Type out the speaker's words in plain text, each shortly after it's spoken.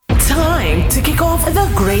morning to kick off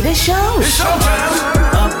the greatest show. It's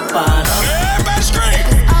showtime. Up on up. Everybody scream.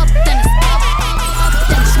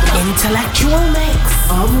 Intellectual mix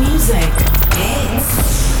of music. Hits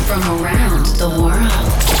from around the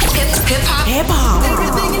world. Hip hop.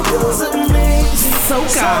 Everything you do is amazing.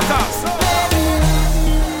 Soca.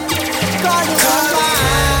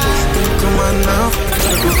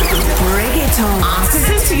 Reggaeton. Artist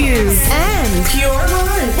interviews. And pure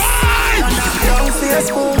vibes. Young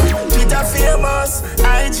Facebook, Twitter famous,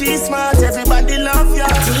 IG smart, everybody love ya.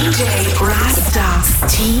 DJ Rasta.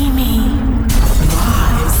 Steamy.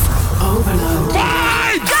 Vibes. Overload.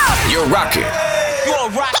 You're rocking. You are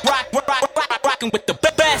rocking with the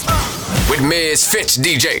best. With Ms. Fitch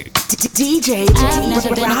DJ. DJ I've never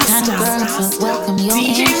been a kind of girl to welcome your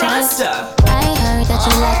DJ interest. Rasta. I heard that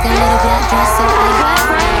you like a little black dress, so I wear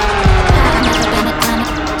red. I've never been a kind of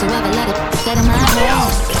to ever let it get in my head.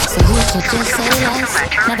 So you should just say less.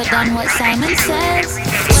 Never done what Simon says.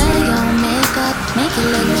 Wear your makeup, make it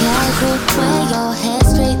look casual. Wear your hair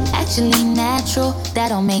straight, actually natural. That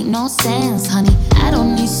don't make no sense, honey. I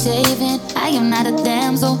don't need saving, I am not a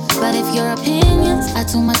damsel. But if your opinions are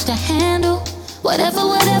too much to handle, whatever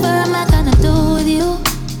am I gonna do with you?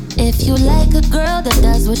 If you like a girl that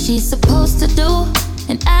does what she's supposed to do,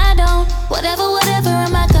 and I don't, whatever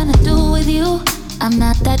am I gonna do with you? I'm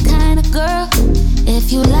not that kind of girl.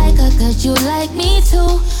 If you like her, could you like me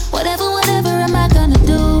too? Whatever am I gonna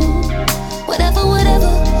do? Whatever I'll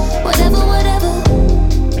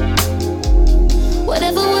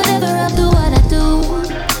do what I do.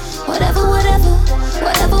 Whatever I'll do what I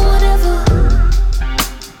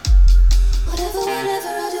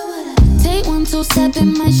do. Take 1, 2 step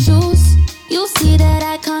in my shoes. You see that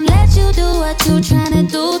I can't let you do what you tryna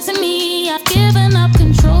do to me. I've given up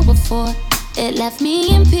control before. It left me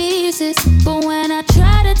in pieces. But when I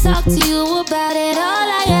try to talk to you about it, all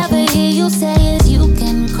I ever hear you say is you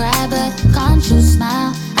can cry, but can't you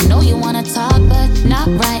smile? I know you wanna talk, but not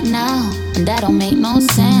right now. And that don't make no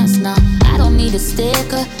sense, no. I don't need a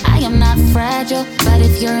sticker, I am not fragile. But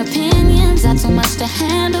if your opinions are too much to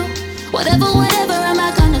handle, whatever am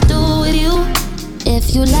I gonna do with you?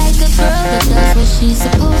 If you like a girl that does what she's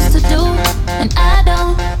supposed to do, and I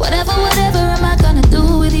don't, whatever am I gonna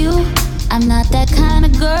do with you? I'm not that kind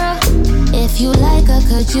of girl. If you like her,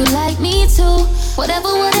 could you like me too? Whatever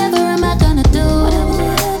am I gonna do?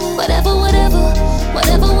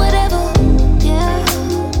 Whatever, yeah.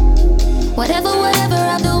 Whatever,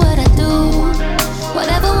 I'll do what I do.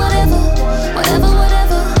 Whatever.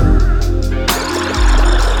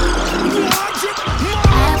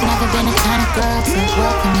 I've never been the kind of girl to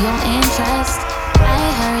welcome your interest. I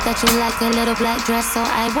heard that you like a little black dress, so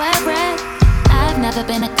I wear red. I've never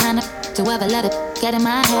been the kind of to ever let it get in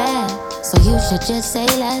my head. So you should just say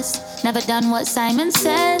less. Never done what Simon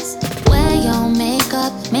says. Wear your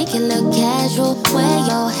makeup, make it look casual. Wear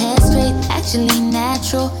your hair straight, actually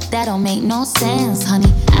natural. That don't make no sense,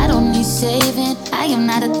 honey. I don't need saving, I am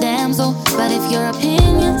not a damsel. But if your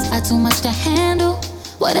opinions are too much to handle,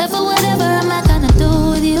 whatever am I gonna do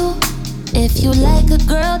with you? If you like a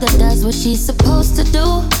girl that does what she's supposed to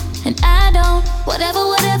do, and I don't,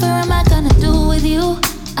 whatever am I gonna do with you?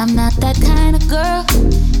 I'm not that kind of girl.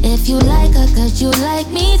 If you like her, could you like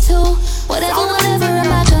me too? Whatever am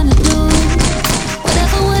I gonna do?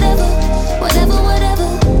 Whatever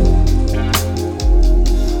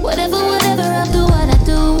I'll do what I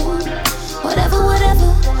do. Whatever I'll do what I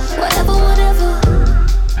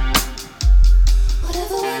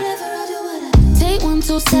do. Take 1,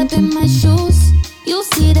 2 step in my shoes. You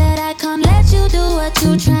see that I can't let you do what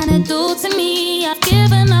you tryna do to me. I've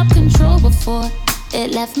given up control before.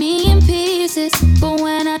 It left me in pieces. But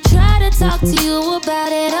when I try to talk to you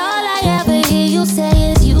about it, all I ever hear you say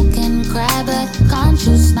is you can cry, but can't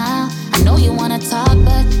you smile? I know you wanna talk,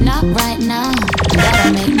 but not right now. That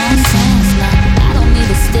don't make no sense, no. I don't need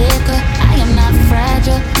a sticker, I am not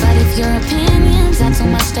fragile. But if your opinions are too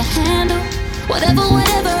much to handle, whatever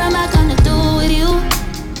am I gonna do with you?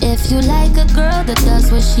 If you like a girl that does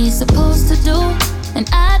what she's supposed to do, and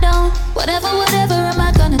I don't, whatever am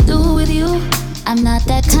I gonna do with you? I'm not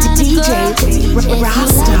that kind of girl. If you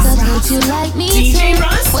like her, could you like me too?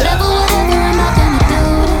 Whatever am I gonna do?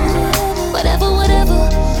 Whatever,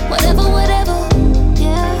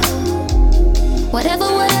 yeah. Whatever,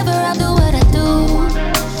 I'll do what I do.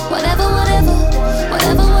 Whatever.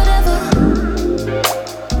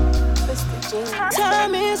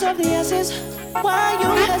 Time is of the essence. Why you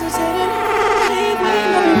hesitating? Leave me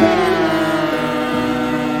no regretting.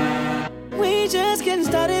 We just getting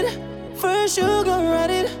started. First you gon'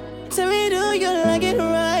 ride it. Tell me, do you like it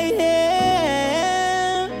right?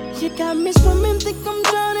 Yeah. You got me swimming, think I'm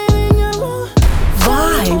drowning in your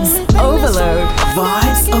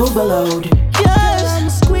Ovaload. Yeah, I'ma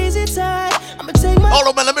squeeze it tight. I'ma take my. Hold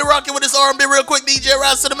on, man. Let me rock you with this R&B real quick. DJ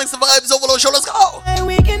Rasta, the mix of vibes, Ovaload show. Let's go. And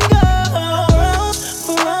we can go rounds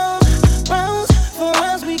for rounds, rounds for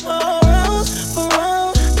rounds. We go rounds for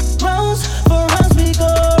rounds, rounds for rounds. We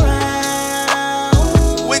go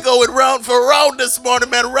round. We going round for round this morning,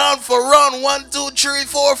 man. Round for round. 1, 2, 3,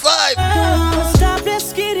 4, 5. Stop,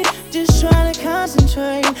 let's get it. Just trying to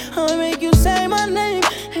concentrate. I'll make you say my name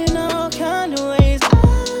in all kind of ways.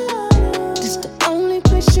 This the only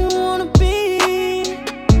place you wanna be.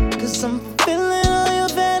 'Cause I'm feeling all your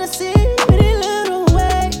fantasy. Pretty little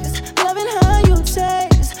ways. Loving how you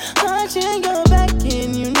taste. Watching your back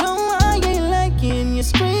and you know I ain't liking you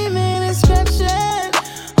screaming and scratching.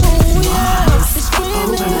 Oh yeah, you're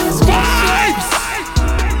screaming and scratching.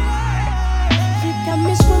 You got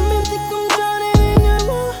me swimming, think I'm drowning in your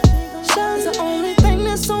emotions. The only thing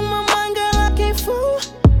that's on my mind, girl, I can't fool.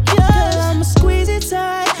 Yeah, I'ma squeeze it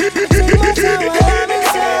tight. Take my time while I'm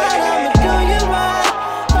inside. I'ma do you right.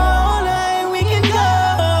 All night we can go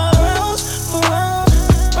rounds for rounds,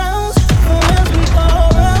 rounds for rounds. We go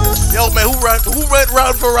rounds. Yo, man, who went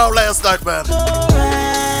round for round last night, man? Go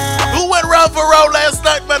round. Who went round for round last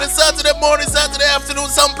night, man? It's Saturday morning, Saturday afternoon,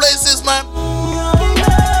 some places, man.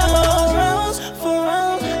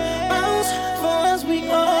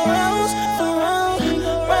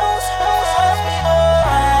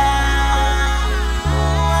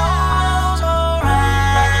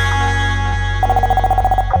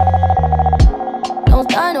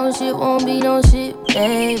 No shit won't be no shit,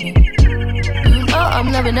 baby. You know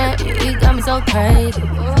I'm loving that. It got me so crazy.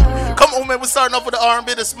 Come on, man, we're starting off with the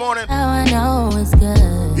R&B this morning. Now I know it's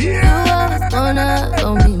good. You always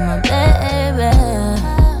gonna be my baby.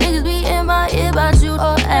 Niggas be in my ear about you,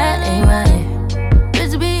 oh that ain't right.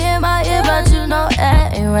 Bitches be in my ear about you, no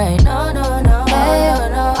that ain't right. No, no, no, they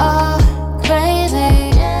no, all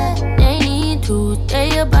crazy. They need to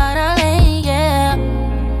stay about our lane, yeah.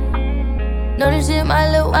 Know this shit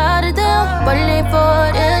might look wild to them, but it ain't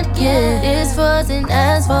for them, yeah. It's for us and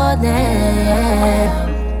that's for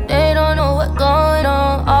them. They don't know what's going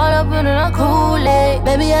on, all up in a Kool-Aid.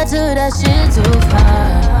 Baby, I took that shit too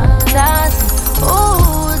far. Toxic,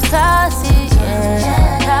 ooh, toxic,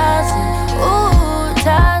 yeah. Toxic, ooh,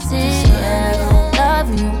 toxic, yeah. Love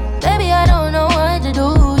you, baby, I don't know what to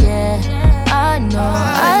do, yeah. I know,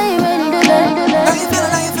 I ain't ready to let you let. How you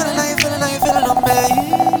feeling, how you feeling, how you feeling, how you feeling on me?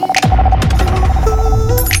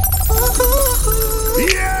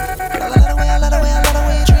 I love the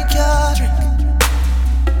way you drink your drink.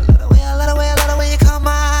 I love the way you call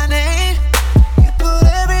my name. You put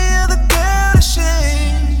every other girl to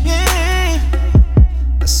shame.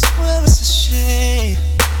 I swear it's a shame.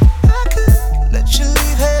 I could let you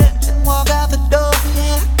leave here and walk out the door.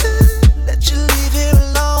 Yeah, I could let you leave here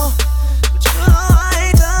alone. But you know I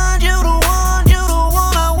ain't done. You the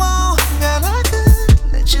one I want. Girl, I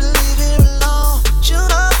could let you leave here alone. You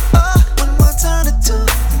know, when one turn to two,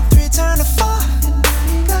 three turn to four, and I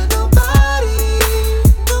ain't got nobody.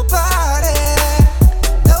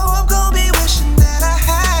 Know I'm gonna be wishing that I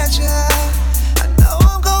had ya. I know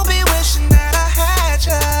I'm gonna be wishing that I had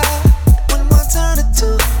ya. When one turn to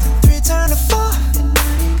two, three turn to four, and I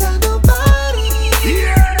ain't got nobody.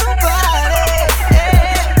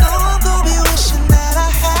 Know I'm gonna be wishing that I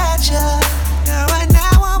had ya. Now right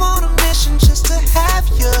now I'm on a mission just to have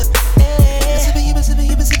you. You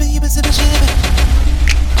been sipping, you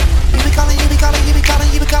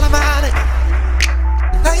be calling my name.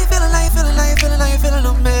 How you feeling, how you feeling, how you feeling, how you feeling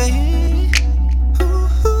on me?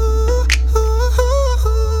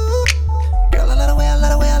 Girl, I love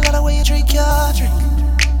the way you drink your drink.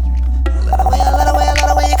 I love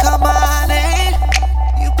the way you call my name.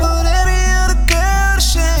 You put every other girl to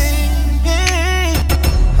shame.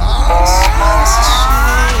 I swear it's a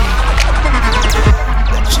shame.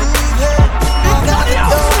 Let you leave here, walk out the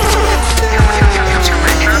door. Let you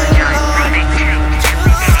leave here alone.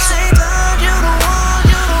 Same time, you the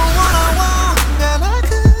one I want. Girl, I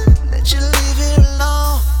could let you leave here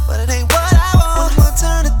alone, but it ain't what I want. One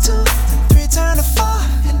turn to two, three turn to four,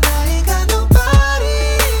 and I ain't got nobody.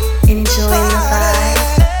 Enjoying the vibe.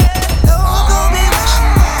 No, I'm gonna be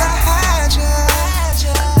wishing that I had ya.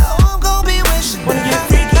 I know I'm gonna be wishing Wanna that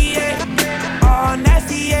get freaky, yeah. All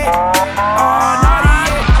nasty, yeah. All naughty,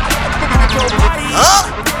 yeah. Rock your body, Huh?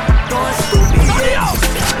 going stupid, yeah.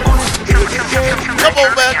 Come on,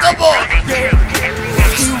 man, come on.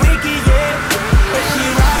 She wicked, yeah. But she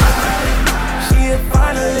right. She a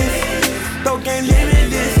finalist. Don't game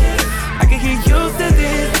limitless. I can get used to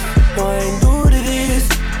this. No, I ain't new to this.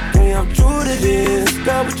 Girl, I'm true to this.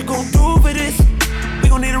 God, what you gon' do for this? We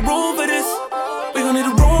gon' need a room for this. We gon' need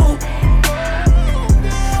a room.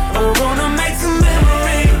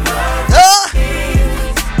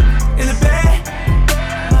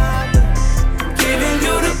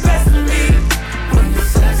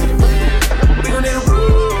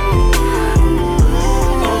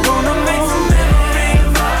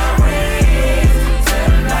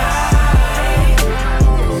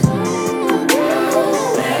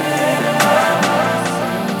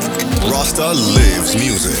 house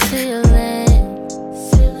music.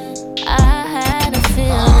 I had a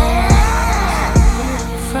feeling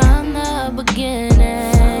from the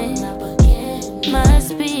beginning.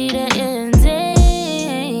 Must be the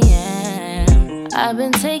ending. I've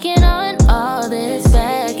been taking on all this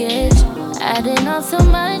baggage, adding on so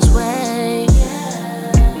much weight.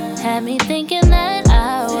 Had me thinking that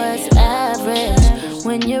I was average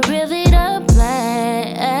when you're really to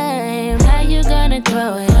blame. How you gonna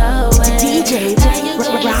throw it away? DJ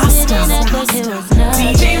Rasta.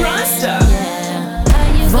 DJ Rasta.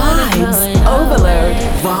 Vibes overload.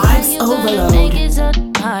 Vibes overload. Make it so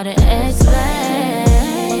hard to explain.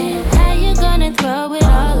 How you gonna throw it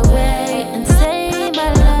all away and say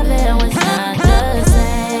my love it was not the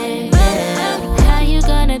same? Yeah. How you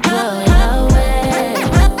gonna throw it away?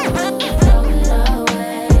 Throw it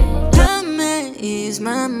away. Come and ease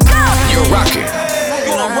my mind. You're rocking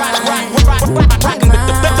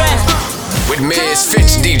with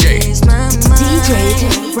Misfits DJ. DJ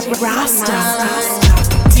Rasta.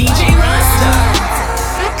 DJ Rasta.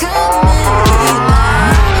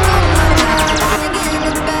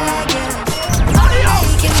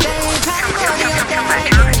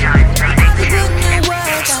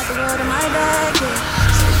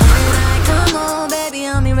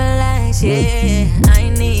 Yeah, I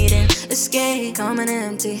need an escape. Come and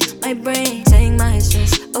empty my brain, take my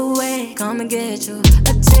stress away. Come and get you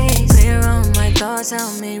a taste. Clear on my thoughts,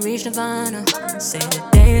 help me reach Nirvana. Say the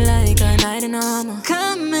day like a night in normal.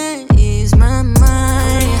 Come and ease my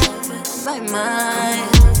mind, my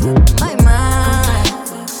mind, my mind.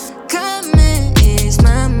 Come and ease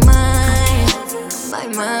my mind, my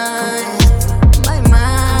mind, my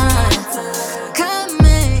mind. Come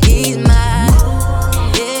and ease my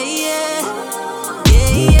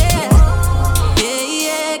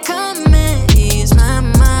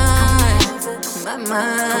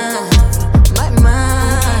my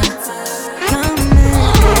mind, come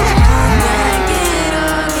in. Get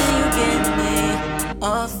off, can you get me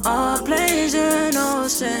off all pleasure, no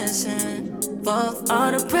stressing. Off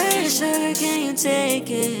all the pressure, can you take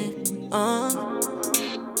it?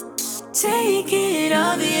 Take it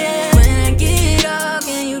off, yeah. When I get off,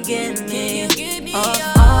 can you get me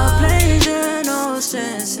off all pleasure, no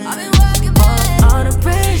stressing. Off all the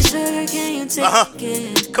pressure, can you take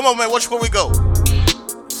it? Come on, man. Watch where we go.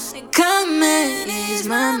 Come and ease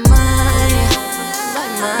my mind, my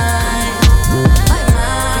mind, my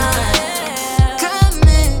mind. Come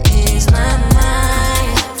and ease my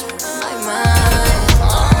mind, my mind, my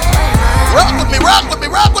mind. Rock with me, rock with me,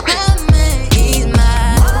 rock with me. Come and ease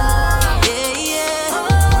my, yeah.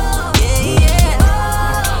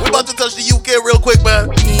 We about to touch the UK real quick, man.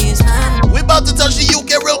 We about to touch the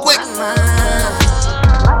UK real quick.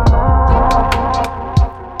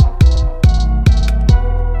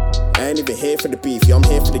 I ain't even here for the beef, yo, I'm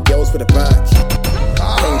here for the girls with the back.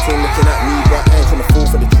 Painting looking at me, but I ain't tryna fall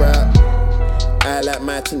for the trap. I like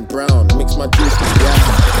my tin brown, mix my juice with the yak.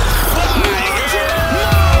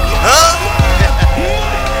 Huh?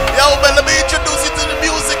 Yo, man, let me introduce you to the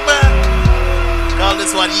music, man. Call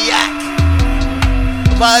this one Yak.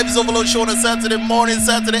 Vibes Overload show on a Saturday morning,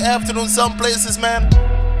 Saturday afternoon, some places, man.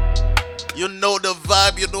 You know the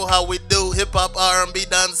vibe, you know how we do. Hip-hop, R&B,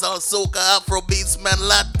 dancehall, soca, Afro beats, man,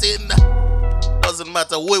 Latin. Doesn't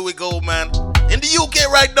matter where we go, man. In the UK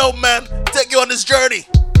right now, man. Take you on this journey.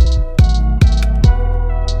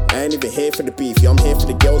 I ain't even here for the beef, yo, I'm here for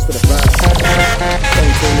the girls with the back.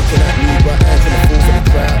 Painting looking at me, but I ain't tryna fall for the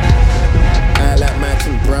trap. I like my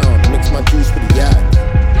tin brown, mix my juice with the yak.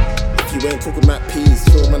 If you ain't talking about peas,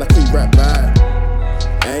 chill, man, I creep right back.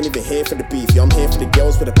 I ain't even here for the beef, yo, I'm here for the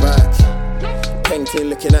girls with the back. Painting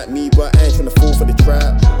looking at me, but I ain't tryna fall for the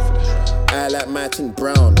trap. I like my tin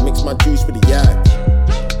brown, mix my juice with the yak.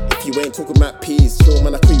 If you ain't talking about peas, chill,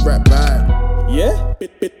 man, I creep right back. Yeah?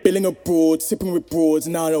 Billing abroad, sipping with broads,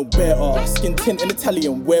 now I know better. Skin tint in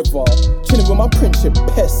Italian weather. Chilling with my Princip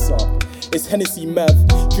Pessa. It's Hennessy Mav.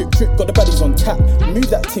 Drip, drip, got the baddies on tap. Move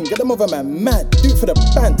that thing, get them other man mad. Do it for the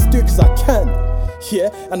bands, do it cause I can. Yeah,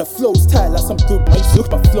 and the flow's tight like some good mates. Look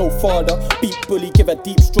my flow farther. Beat bully, give her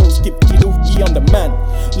deep strokes, give diddle, ye on the man.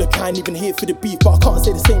 Look, I ain't even here for the beef, but I can't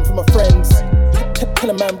say the same for my friends. Tell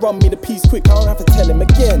a man, run me the piece quick, I don't have to tell him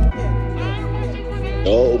again.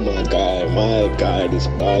 Oh my God, this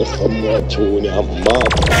ball come out to me, I'm mad.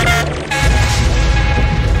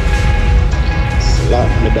 Slap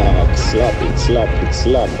me dog, slap,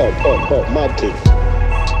 up, mad thing.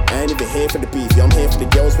 I ain't even here for the beef, yo, I'm here for the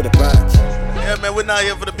girls with the back. Yeah, man, we're not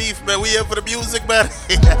here for the beef, man, we here for the music, man.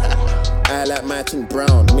 I like my tin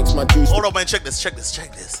brown, mix my juice. Hold on, man, check this.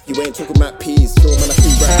 You ain't talking about peas, chill, man, I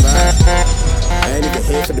feel right back. I ain't even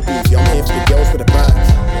here for the beef, I'm here for the girls with the back.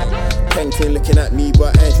 Painting looking at me,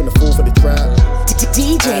 but I ain't tryna fall for the trap.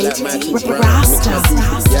 DJ Rasta.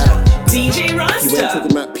 DJ Rasta. You ain't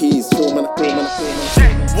talking about peas, cool man.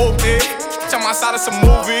 Whooped it, jump outside of some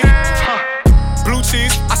movie. Blue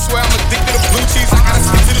cheese, I swear I'm addicted to blue cheese. I gotta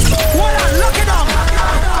stick to this. What a look at them!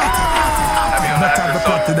 Not time to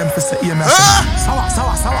talk to them for say EMS. Sawa.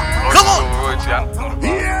 Come on!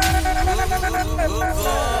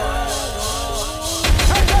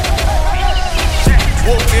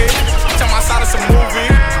 Whooped it, jump outside of some movie.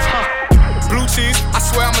 Blue cheese, I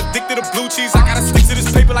swear I'm addicted to blue cheese. I gotta stick to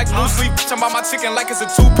this paper like blue sleep. Bitch, I'm about my chicken like it's a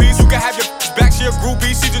two-piece. You can have your back, she a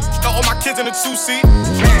groupie. She just throw all my kids in a two-seat.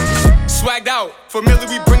 Swagged out, familiar,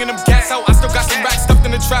 we bringing them gas out. I still got some racks stuffed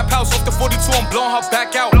in the trap house. Off the 42, I'm blowing her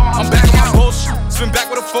back out. I'm back on my bullshit, spin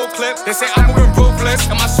back with a full clip. They say I'm moving ruthless,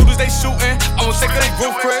 and my shooters they shooting. I won't take her, they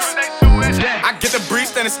roof Chris. I get the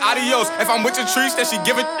breeze, then it's adios. If I'm with your trees, then she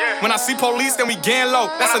give it. When I see police, then we gang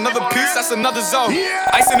low. That's another piece, that's another zone.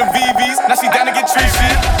 Ice in the VVs, now she down to get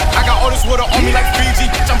treachy. I got all this water on me like Fiji.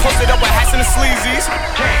 I'm posted up with hats and the sleazies.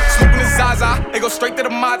 Smoking the Zaza, they go straight to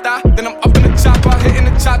the Mata. Then I'm up in the chopper, hitting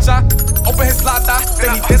the cha-cha. Open his lata,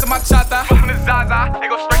 then he dancing my chata. Smoking the Zaza, they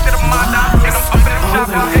go straight to the Mata. Then I'm up in the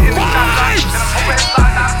chopper, hitting the cha-cha. Then I'm open his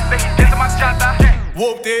lata, then he dancing my chata.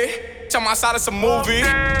 Whooped it, jump outside of some movie.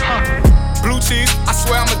 Blue cheese, I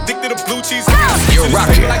swear I'm addicted to blue cheese. You're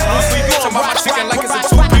rocking like blue sleep, talking about my chicken like it's a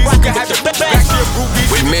two-piece. You can have your back here,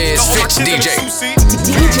 groupie. with Miss Fitz DJ.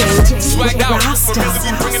 Swagged out, for real,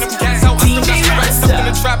 we bringing them gas out. I still got some racks stuffed in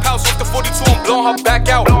the trap house. Off the 42, I'm blowing her back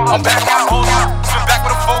out. I'm back on hold, spin back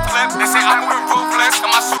with a full clip. They say I'm moving ruthless,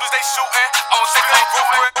 and my shooters they shooting. I won't take like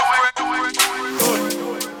ruthless.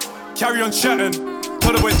 Carry on chatting,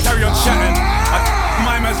 tell the boys carry on chatting.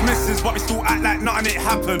 My man's misses, but we still act like nothing ain't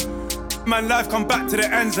happened. Man, life come back to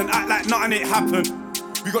the ends and act like nothing ain't happened.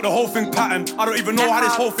 We got the whole thing patterned. I don't even know how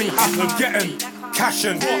this whole thing happened. Getting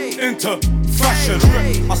cashing into fashion.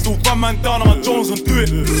 I still run man down on my Jones and do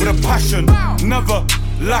it with a passion. Never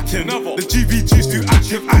lacking. The GVG's too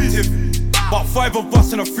active. But 5 of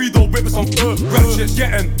us in a 3-door whip with some ratchet.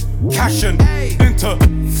 Getting cashing into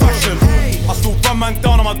fashion. I still run man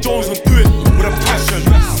down on my Jones and do it with a passion.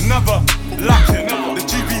 Never lacking. The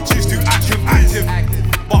GVG's too active.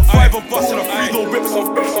 But 5 of us in a 3-door whip with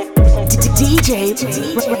some DJ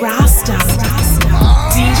Rasta.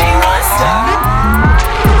 DJ Rasta.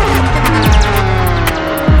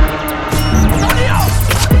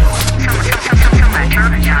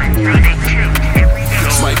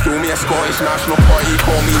 Might call me a Scottish National Party,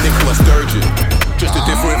 call me Nicola Sturgeon. Just a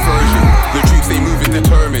different version. The troops they moving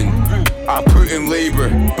determined. I put in labour,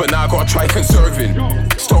 but now I gotta try conserving.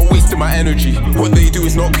 Stop wasting my energy. What they do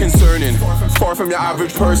is not concerning. Far from your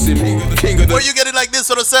average person. King of the. Where you get it like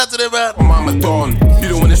this on a Saturday, man? Mama Dawn. You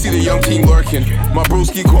don't wanna see the young team lurking. My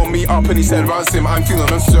broski called me up and he said, Ransom, I'm feeling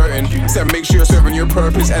uncertain. Said, make sure you're serving your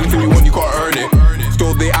purpose. Anything you want, you gotta earn it.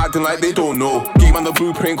 Still they acting like they don't know. Game on the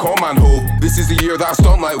blueprint, call man ho. This is the year that I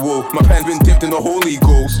stunned like whoa. My pen's been dipped in the Holy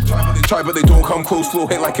Ghost. Try but they don't come close. Flow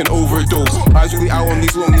hit like an overdose. Eyes really out on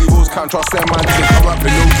these lonely roads. Can't trust them man, they come up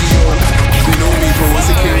with no deal. They know me bro, it's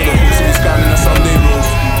a kingdom. So we stand in a Sunday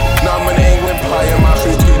roast. Now I'm an England pie,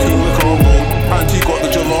 mastering 2-2 liquor on roll. Auntie got the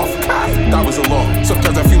jollof, that was a lot.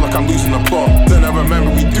 Sometimes I feel like I'm losing the plot. Then I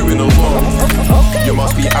remember we doing a lot. You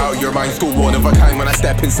must be out, your mind's still one of a kind. When I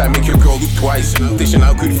step inside, make your girl look twice. Dishing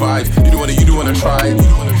out good vibes, you don't wanna try.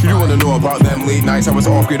 You don't wanna know about them late nights. I was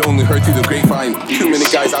off grid, only heard through the grapevine. Too many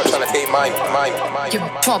guys out trying to take mine. You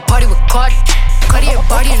wanna party with Cardi? Cardi a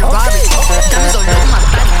party in a Robin. Diamonds all over my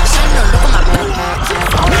body, shining all over my body.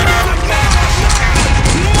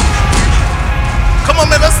 Come on,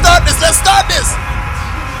 man, let's start this.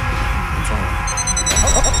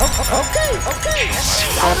 Okay.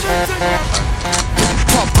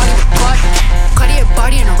 Cardi a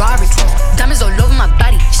party in a Robin. Diamonds all over my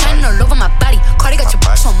body, shining all over my body. Cardi got your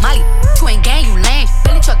bitch on Molly. You ain't gang, you lame.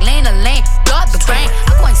 Billy truck laying the lane, blow up the brain.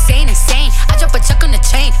 I go insane. I drop a check on the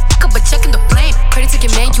chain, pick up a check in the plane. Cardi took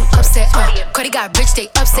your man, you upset. Cardi got rich, they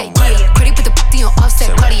upset. Yeah, Cardi put the p***y on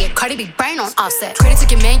offset. Cardi be brain on offset. Cardi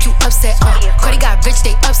took your man, you upset. Cardi got rich,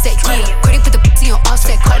 they upset. Yeah, Cardi put the p***y on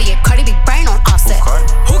offset. Cardi be brain on offset.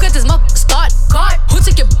 Who got this motherfucker started? God. Who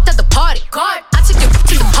took your bitch at the party? God. I took your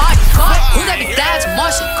bitch to the party. God. Who got big dads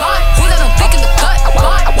Martian? God. Who got them thick in the cut?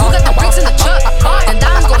 God. Who got the bricks in the truck? God. And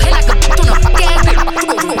diamonds go hit like a bitch on a fucking ass bitch.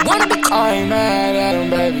 I ain't mad at him,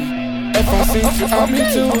 baby. If I see you, I'm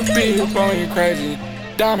into a beat up on you crazy.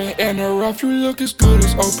 Diamond in the rough, you look as good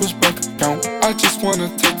as Oprah's bank account. I just wanna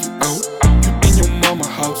take you out. You in your mama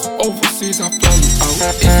house. Overseas, I fly you out.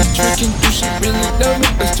 If you drinking, you should really love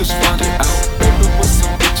it. Let's just find it out. with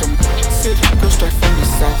some bitch, I'm city, go straight from the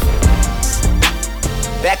south.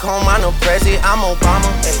 Back home, I'm no president, I'm Obama.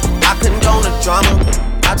 Ay, I condone the drama.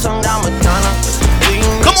 I tongue down Madonna.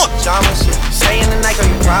 Come on, drama shit. Say in the night, girl,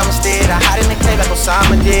 you promised it. I hide in the cave like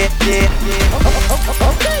Osama did.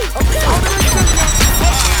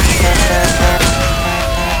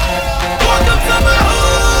 Welcome to my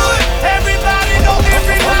hood. Everybody know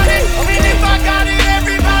everybody. And if I got it,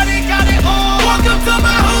 everybody got it all. Welcome to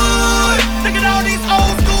my hood. Look at all these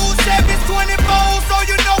old school Chevys 24s, so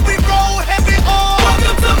you know we roll heavy on.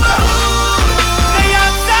 Welcome to my hood. They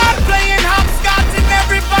outside playing hopscotch and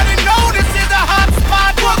everybody know this is a hot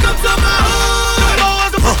spot. Welcome to my hood. The Lord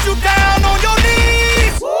will put you down on your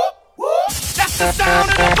knees. That's the sound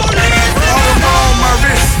of the police. All on my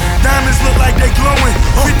wrist, diamonds look like they glowing.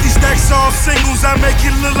 50 stacks off singles, I make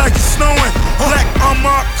it look like it's snowing. Black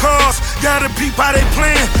unmarked cars, gotta peep how they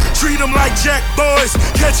playin'. Treat them like jack boys,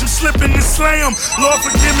 catch them slipping and slay them. Lord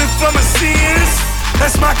forgive me for my sins.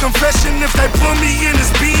 That's my confession if they put me in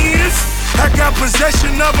his beans. I got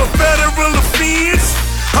possession of a federal offense.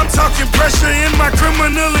 I'm talking pressure in my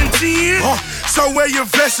criminal intent. So wear your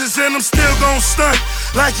vests and I'm still gon' stunt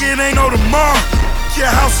like it ain't no tomorrow. Your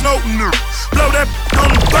house no blow that on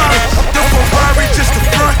the bottom. The Ferrari just the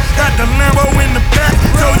front, got the Lambo in the back.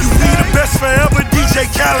 Know you be the best forever, DJ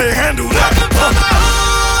Khaled handle that. Welcome to my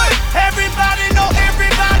hood. Everybody know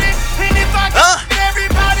everybody. And if I got it,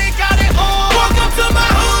 everybody got it all. Welcome to my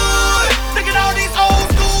hood. Look at all these old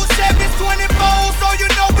school Chevys 24s, so you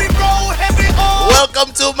know we roll heavy on.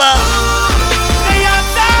 Welcome to my hood. They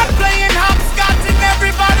outside playing hopscotch and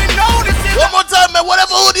everybody know this is. One more time, man.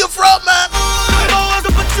 Whatever hood you from, man. Lord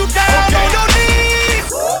will put you down on your knees.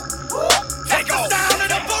 Take the sound of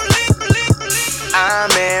the police.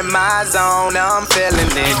 I'm in my zone, I'm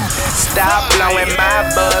feeling it. Stop blowing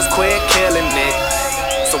my buzz, quit killing it.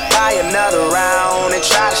 So buy another round and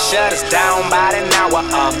try to shut us down by an hour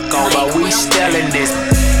ago. But we still in this.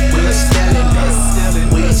 We still in this.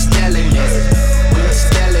 We still in this. We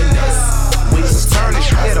still in this. We turn this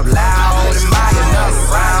shit up loud and buy another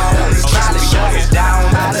round and try to shut us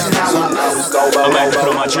down by an hour ago. I'm about to put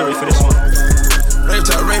on my jury for this one. Rave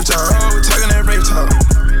talk, talking that rave talk.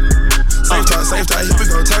 Safe talk, here we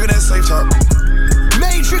go, talking that safe talk.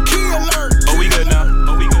 Major key alert. Oh, we good now.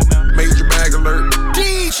 Major bag alert.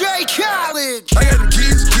 DJ Khaled. I got them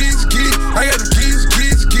keys. I got them keys.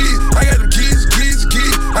 I got them keys.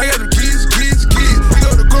 I got them keys. We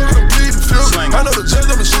go to court, we gon' plead the field. I know the judge,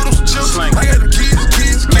 I'ma shoot him some chips. I got them keys.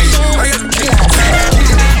 I got them keys.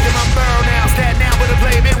 In my burrow now, stat now, but the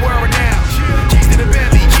play been worried now. Keys to the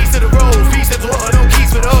Bentley, keys to the road, fees to the water, no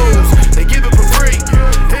keys for those. They give it for free,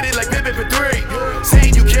 hit it like Pippin for 3.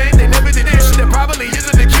 Saying you can, they never did this shit, that probably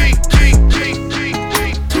isn't the key.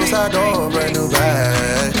 Suicide door, brand new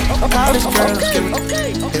bag. College girls, give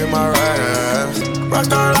it in my raps.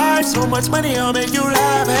 Rockstar life, so much money, I'll make you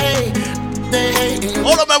laugh. Hey, they hate you.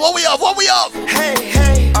 Hold on, man. What we off?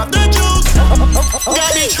 Hey, off the juice,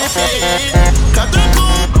 got me tripping. Cut the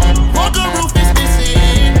coupe, walk the roof is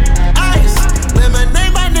missing. Ice,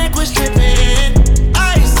 lemonade, my neck was dripping.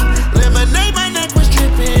 Ice, lemonade, my neck was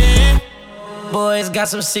dripping. Boys got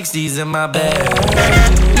some 60s in my bag.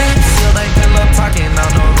 Feel like pillow talking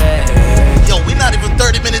on no rag. Yo, we not even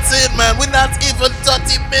 30 minutes in, man. We're not even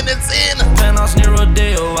 30 minutes in. Penthouse near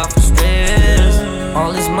Rodeo, out for stress.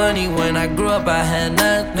 All this money when I grew up, I had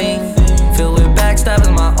nothing. Filled with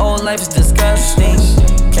backstabbing, my whole life is disgusting.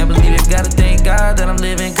 Can't believe it, gotta thank God that I'm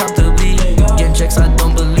living comfortably. Getting checks, I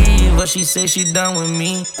don't believe, but she say she done with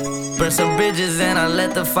me. Burn some bridges and I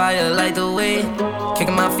let the fire light the way.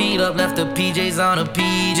 Kicking my feet up, left the PJs on a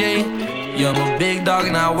PJ. Yeah, I'm a big dog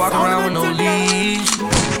and I walk around with no leash.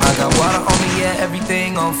 I got water on me, yeah,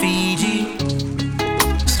 everything on Fiji.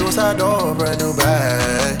 Suicide door, brand new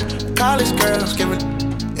bag. College girls, give it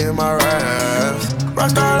in my raps.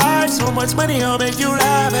 Rockstar life, so much money, I'll make you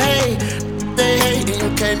laugh. Hey, they hate and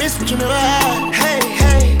you can't miss what you never had.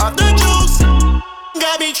 Hey, off the juice,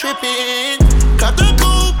 got me tripping. Cut the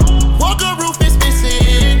coupe, walk the roof is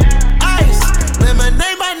missing. Ice,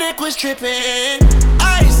 lemonade, my neck was tripping.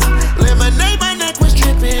 Ice, lemonade, my neck was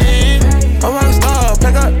tripping. I'm a rockstar,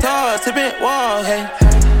 pack up doors, tipping walls, hey.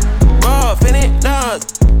 Raw, finish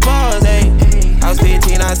nuts, balls, hey. I was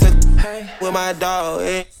 15, I said with my dog,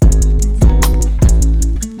 hey.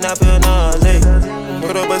 Now I feel nauseous, hey.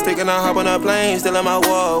 Put up a stick and I hop on a plane, still in my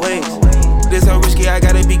wall, wait. This so risky, I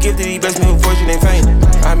gotta be gifted. He blessed me with fortune and fame.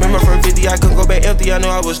 I remember from 50, I couldn't go back empty. I knew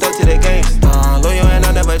I was stuck to the game. Loyal and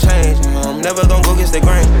I never change. I'm never gonna go against the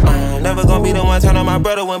grain. Never gonna be the one turn on my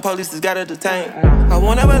brother when police just gotta detain. I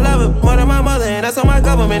won't ever love it more than my mother, and that's on my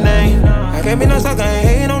government name. I can't be no sucker, ain't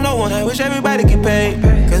hating on no one. I wish everybody get paid.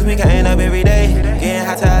 Cause we can't up every day. Getting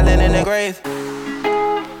hot till I land in the grave.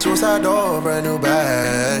 Suicide door, brand new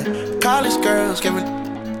bag. College girls giving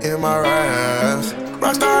in my raps.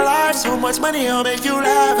 Rockstar life, so much money, I'll make you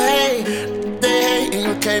laugh. Hey, they hate and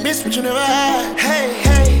you can't miss what you never had. Hey,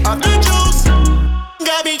 hey, off the juice,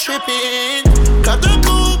 got me tripping. Cut the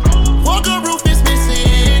coupe, walker roof is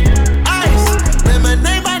missing. Ice,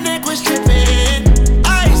 lemonade, my neck was tripping.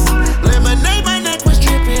 Ice, lemonade, my neck was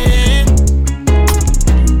tripping.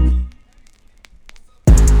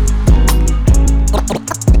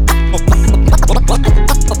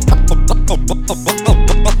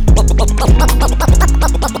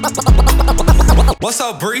 What's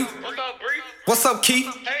up, Bree? What's up, Keith?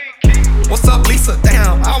 What's up, Lisa?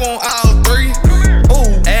 Damn, I want all three.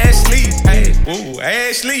 Ooh, Ashley. Hey, ooh,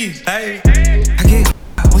 Ashley. Hey, I get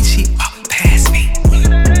when she walk past me.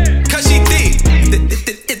 Cause she thick.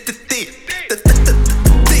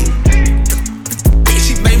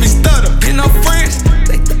 She made me stutter. Pin no friends.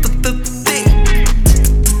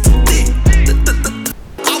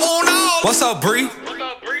 I want all. What's up, Bree?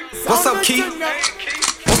 What's up, Keith?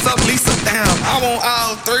 What's up, Lisa? Damn, I want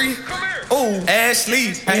all three. Ooh,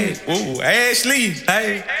 Ashley. Hey, ooh, Ashley.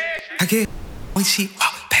 Hey, I get when she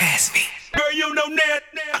walk past me. Girl, you know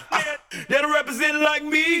that'll represent like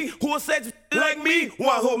me. Who'll sex like me?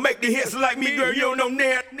 One who'll make the hits like me. Girl, you know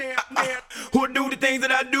who'll do the things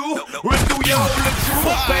that I do. Run through your whole little truth.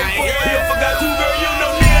 Pay for it. You forgot who, girl, you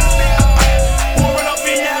know who'll run up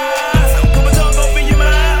in your eyes. Put my tongue up in your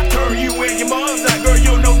mind. Turn you and your mom's out. Girl,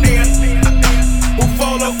 you know who'll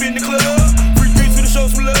fall off in the club. Free drinks to the show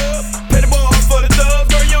some love. Pay the ball for the thugs.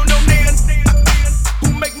 Girl, you know who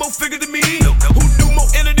make more figures than me. Who do more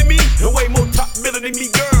enter than me. And way more top biller than me.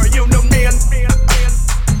 Girl, you know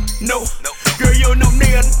no, girl, you know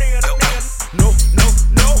no,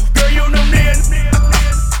 girl, you know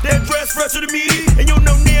that dress fresher than me. And you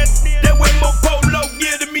know that way more polo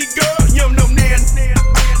gear than me. Girl, you know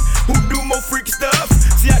who do more freaky stuff.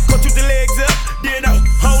 See, I cut you the legs up, then I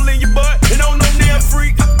hole in your butt. And don't know damn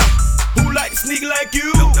freak who like to sneak like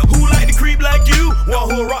you, who like to creep like you, one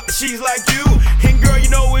who'll rock the sheets like you. And girl, you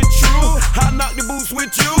know it's true, I knock the boots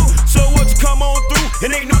with you. So what you come on through,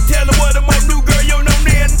 and ain't no telling what I'm gonna do. Girl, you know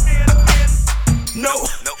no,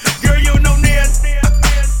 girl, you know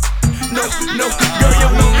no, girl, you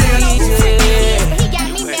know He got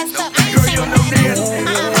me messed up. girl, you know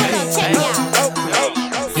Check it out.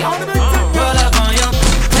 Roll up on you,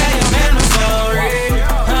 tell your man I'm sorry.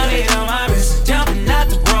 Honey on my wrist, jumping out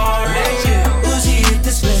the Rory. Uzi hit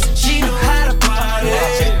the split, she know how to party.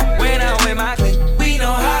 When I'm with my clique, we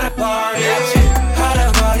know how to party. How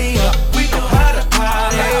to party up, we know how to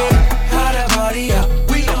party. How to party up,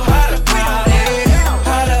 we know how to party.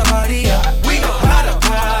 How to party up, we know how to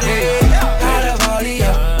party. How to party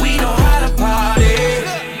up, we know how to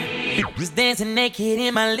party. Was dancing naked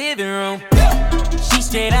in my living room. She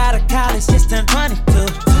straight out of college, just turned 22.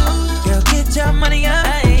 Girl, get your money up,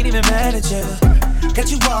 I ain't even mad at you.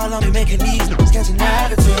 Got you all on me, making these niggas catch an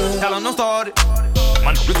attitude. Tell them don't start it,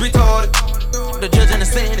 my niggas retarded. The judge and the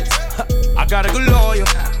sentence, I got a good lawyer.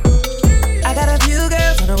 I got a few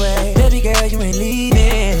girls on the way. Baby girl, you ain't leaving.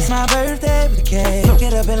 It's my birthday with a cake.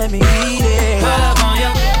 Get up and let me eat it. Pull up on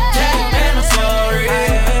you, tell your man I'm sorry.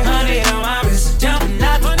 Honey on my wrist, jumping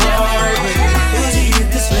out the door. Uzi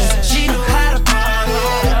hit the split, she know how to party.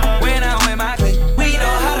 When I'm with my clique, we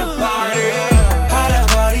know how to party. How to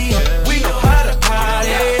party up, we know how to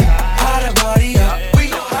party. How to party up, we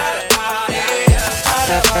know how to party. How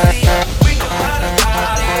to party up, we know how to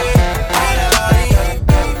party. How to party up.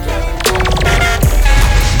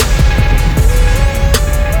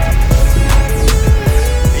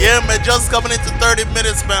 Yeah, man, just coming into 30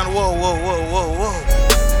 minutes, man. Whoa.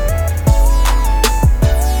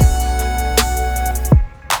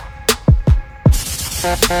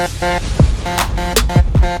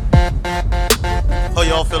 How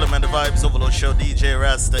y'all feeling, man? The Vibes Ovaload Show, DJ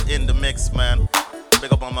Rasta in the mix, man.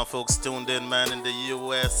 Big up on my folks tuned in, man, in the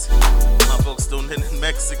US. My folks tuned in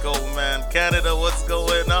Mexico, man. Canada, what's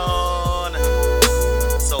going on?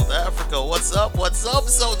 South Africa, what's up? What's up,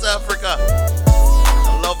 South Africa?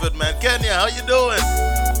 I love it, man. Kenya, how you doing?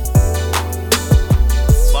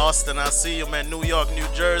 Boston, I see you, man. New York, New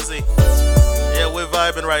Jersey. Yeah, we're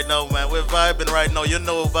vibing right now, man. We're vibing right now. You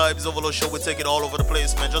know, Vibes Ovaload Show, we take it all over the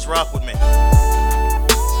place, man. Just rock with me.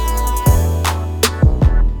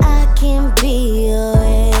 I can be your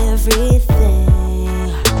everything.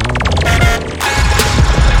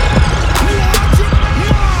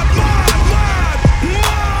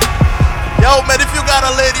 Yo, man, if you got a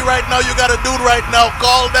lady right now, you got a dude right now,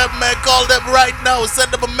 call them, man, call them right now.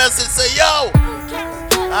 Send them a message, say, yo,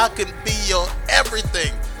 I can be your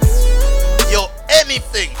everything, your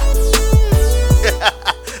anything.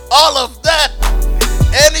 All of that.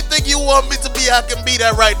 Anything you want me to be, I can be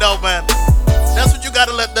that right now, man. That's what you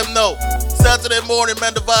gotta let them know. Saturday morning,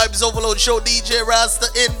 man, the Vibes Overload Show, DJ Rasta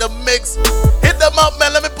in the mix. Hit them up,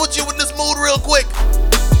 man. Let me put you in this mood real quick.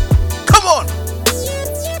 Come on.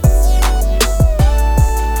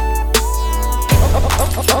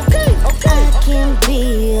 Okay. I can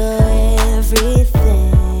be your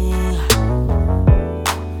everything,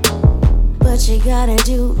 but you gotta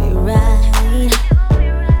do me right.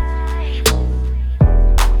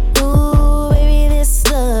 Ooh, baby, this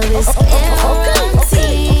love is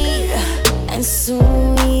guaranteed, and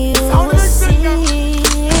soon you will see.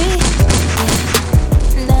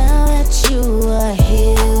 Now that you are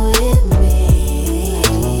here with me,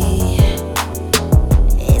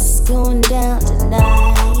 it's going down tonight.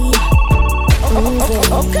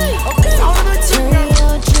 Okay. Turn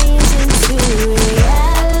your dreams into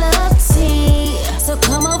reality. So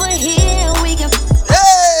come over here and we can.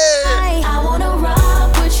 Hey! I wanna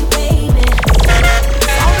rock with you, baby.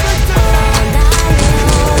 All night long.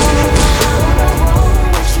 I wanna roll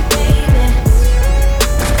with you, baby.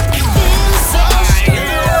 Feel so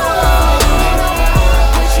strong. Rock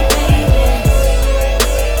with you, baby.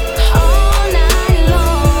 All night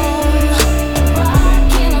long.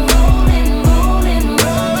 Rockin' and rollin'.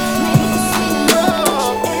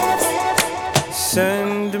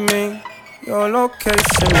 Send me your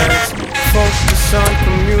location, let's focus on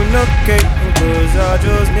communicating, cause I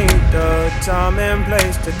just need the time and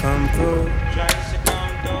place to come through.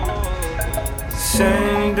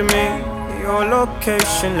 Send me your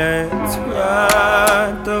location, let's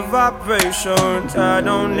ride the vibrations. I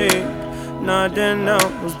don't need nothing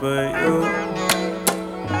else but you.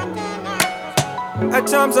 At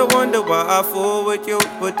times I wonder why I fool with you,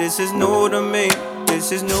 but this is new to me.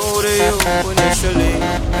 This is new to you. Initially,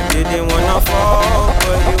 I didn't wanna fall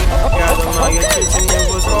for you. Gather my attention, it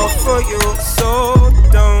was all for you. So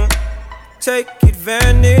don't take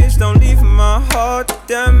advantage. Don't leave my heart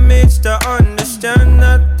damaged. I understand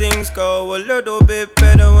that things go a little bit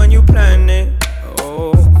better when you plan it.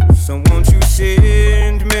 Oh, so won't you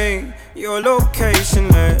send me your location?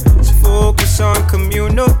 Let's focus on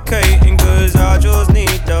communicating, cause I just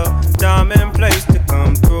need the time and place to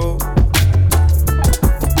come through.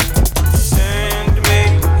 Send me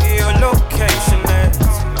your location, let's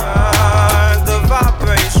ride the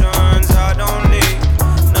vibrations. I don't need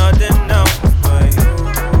nothing else but you.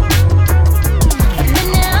 I've been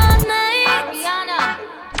there all night, Rihanna.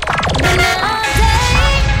 I've been there all day.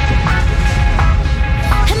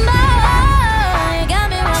 And boy, you got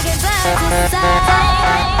me walking side to side.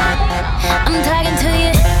 I'm talking to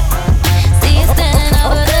you. See you standing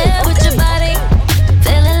over there with your body,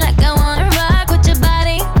 feeling like I wanna rock with your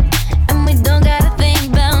body, and we don't gotta think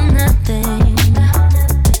about nothing.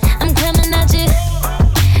 I'm coming at you,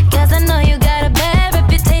 cause I know you got a bad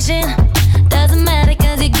reputation. Doesn't matter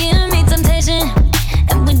cause you give me temptation,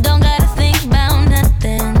 and we don't gotta think about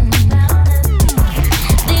nothing.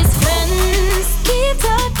 These friends keep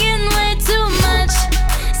talking way too much,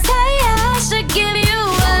 say I should give you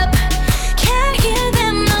up. Can't hear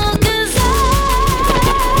them no, cause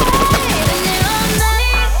I've been there all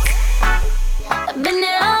night, I've been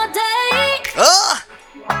there all day.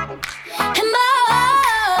 And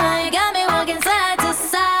boy, you got me walking side to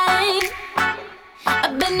side.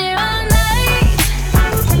 I've been there all night,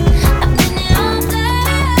 I've been there all day.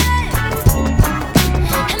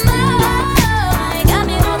 And boy, you got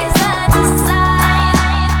me walking side to side.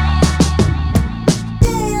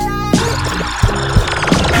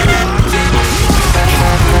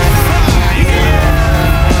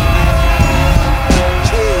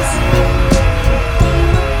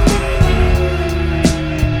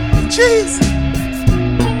 Jeez.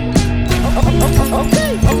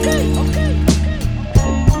 Okay.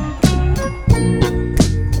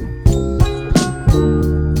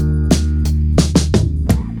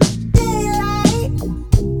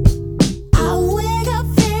 I wake up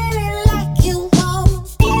feeling like you won't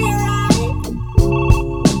get right.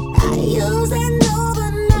 I usually know,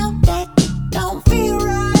 but now that don't feel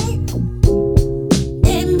right.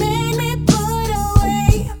 It made me put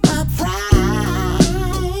away my pride.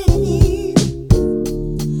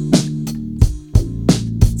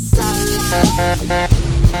 So long,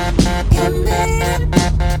 you made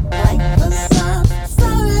like the sun. So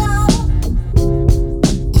long,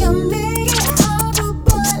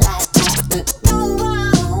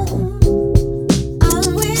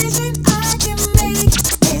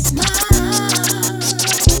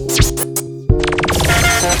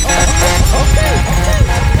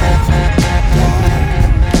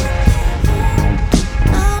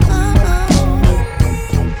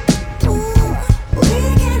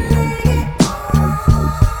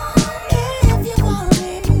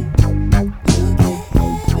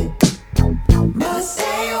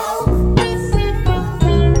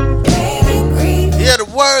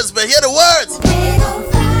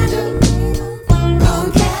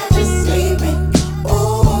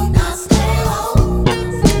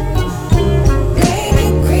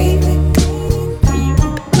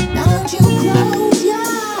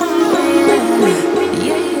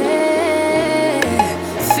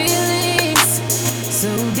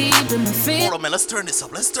 man. Let's turn this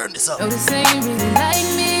up. Let's turn this up. Oh, this ain't really like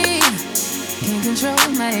me. Can't control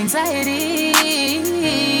my anxiety.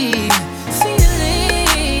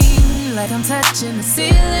 Feeling like I'm touching the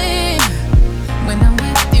ceiling. When I'm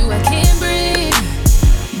with you, I can't breathe.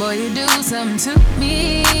 Boy, you do something to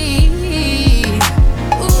me.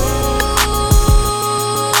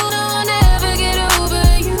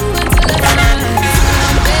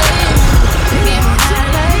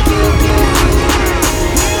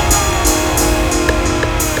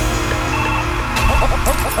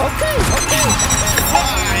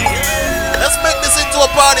 Let's make this into a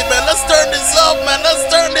party, man. Let's turn this up, man. Let's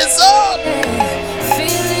turn this up.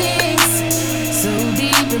 Feelings, so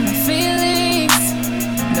deep in my feelings.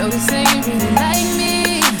 No, this ain't really like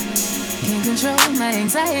me. Can't control my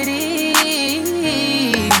anxiety.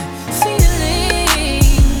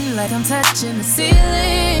 Feeling like I'm touching the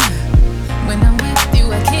ceiling. When I'm with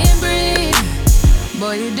you, I can't breathe.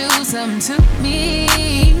 Boy, you do something to me.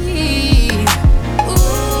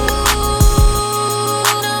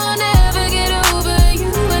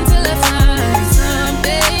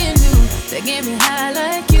 Get me high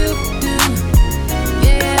like you do,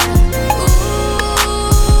 yeah. Ooh,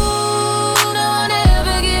 don't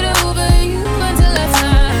ever get over you until I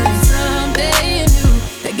find something new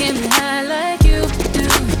that get me high like you do.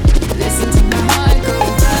 Listen to my heart go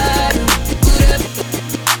bada, boot up,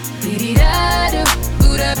 dee da do,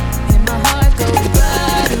 boot up, and my heart go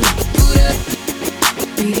bada, boot up,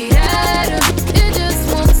 dee da do. It just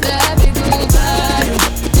won't stop, it go bada,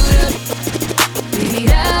 boot up, dee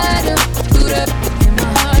da do. Boot up, and my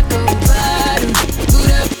heart go bada.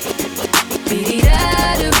 Boot up,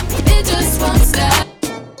 be-da-do. It just won't stop.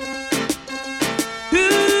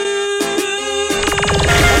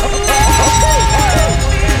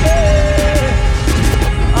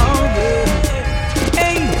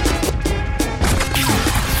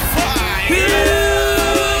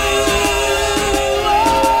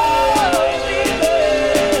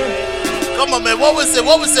 Come on, man. What was it?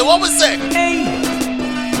 What was it? What was it?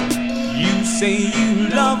 You say you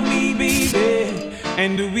love me, baby,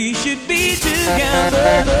 and we should be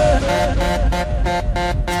together.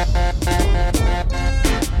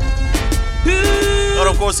 But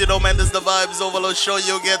of course, you know, man, this is the Vibes Overload show.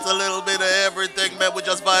 You get a little bit of everything, man. We're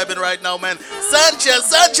just vibing right now, man.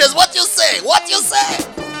 Sanchez, what you say? What you say?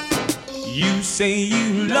 You say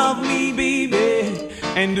you love me, baby,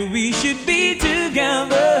 and we should be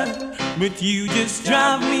together. But you just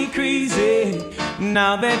drive me crazy.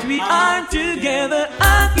 Now that we are together,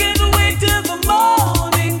 I can't wait till the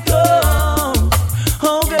morning comes.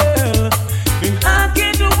 Oh girl, and I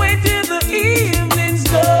can't wait till the evening's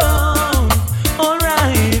done.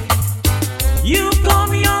 Alright, you call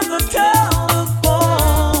me on the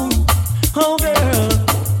telephone. Oh girl,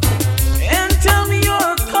 and tell me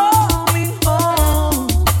you're coming home.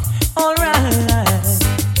 Alright,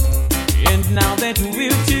 and now that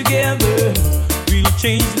we're together, we'll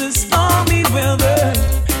change the stormy weather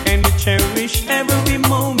and cherish every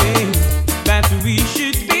moment that we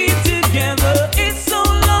should be together. It's so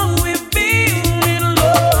long we've been in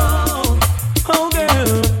love. Oh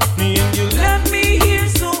girl, and you left me here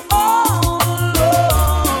so all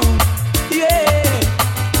alone. Yeah,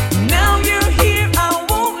 now you're here, I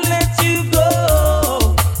won't let you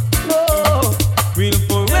go. No, we'll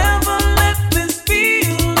forever let this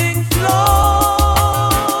feeling flow.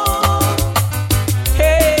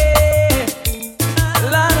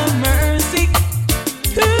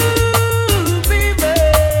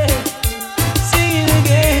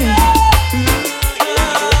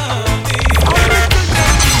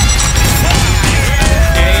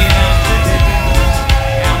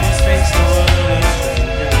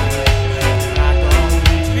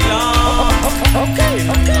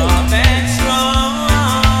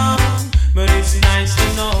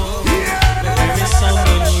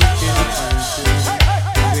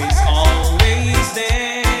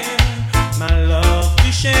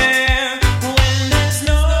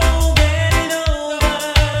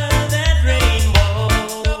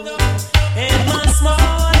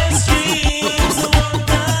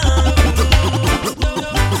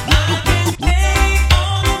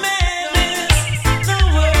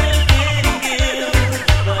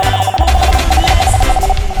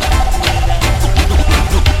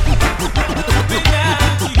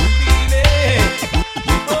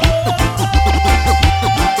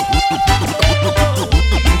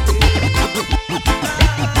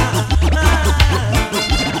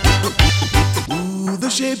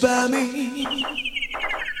 by me.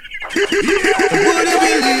 Would you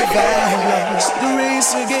believe I lost the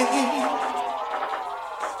race again?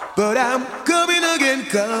 But I'm coming again,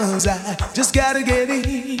 cause I just gotta get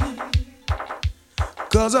in.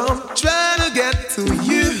 'cause I'm trying to get to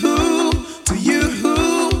you, to you,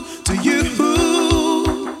 to you,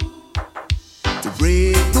 to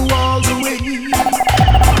break the walls away.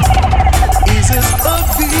 Is as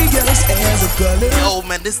obvious as a color. Yo,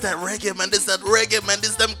 man, this that reggae, man, this them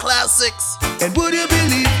classics. And would you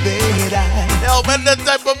believe that yo, man, that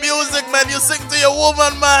type of music, man, you sing to your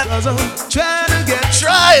woman, man. 'Cause I'm trying to get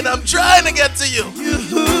I'm trying to get to you.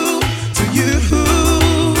 To you.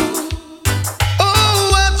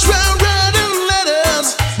 Oh, I tried writing letters,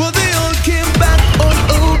 but they all came back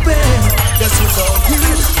unopen. Guess without you,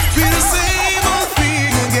 be the same old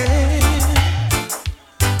thing again.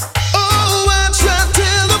 Oh, I tried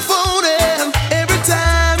telephoning, every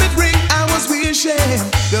time it ring, I was wishing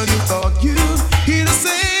that you thought you'd hear the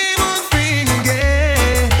same old thing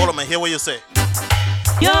again. Hold on, man, hear what you say.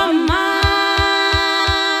 You're mine.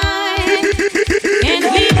 And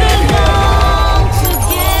we belong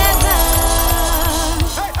together.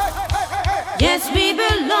 Yes, we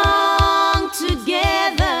belong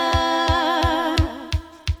together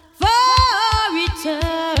for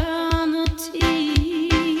eternity.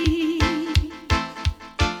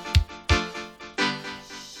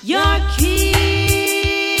 Your kiss,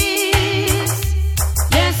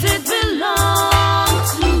 yes, it belongs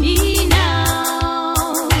to me now.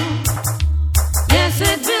 Yes,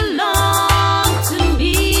 it belongs to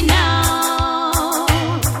me now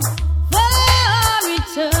for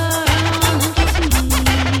eternity.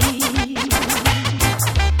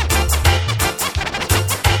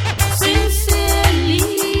 Sincerely,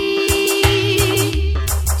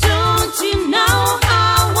 don't you know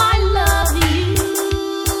how I love you?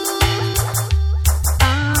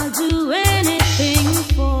 I'll do anything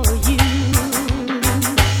for you.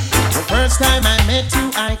 The first time I met you,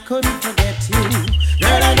 I couldn't forget you.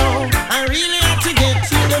 Girl, I know I really had to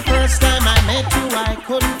get you. The first time I met you, I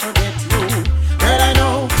couldn't forget you. Girl, I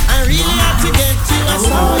know I really had to get you. I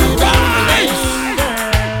saw you down the lane,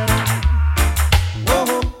 girl.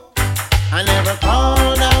 Whoa, I never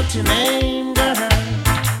called out your name, girl.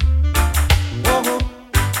 Whoa,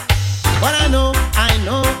 but I know,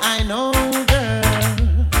 girl.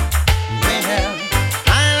 Well,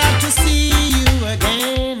 I'd like to see you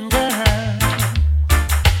again, girl.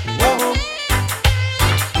 Whoa,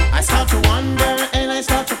 I start to wonder and I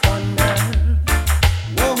start to ponder.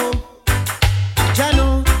 Whoa,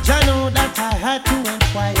 Jano, that I had to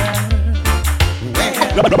inquire.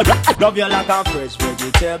 Well, love you like a fresh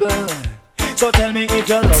vegetable. So tell me if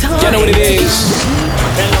you love me. You know what it is?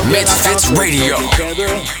 Misfits Radio.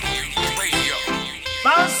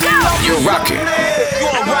 You're rocking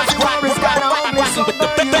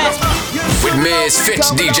with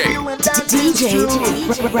Misfits DJ. DJ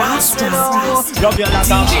Rasta. Love you like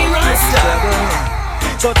DJ Rasta.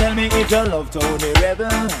 So tell me if you love Tony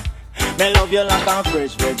Rebel. Me love you like a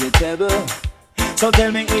fresh vegetable. So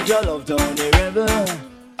tell me if you love Tony Rebel.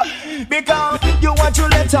 Because you want to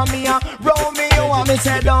let me roll me, you want me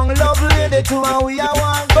say down love lady to and we are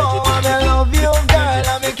one go. And I love you girl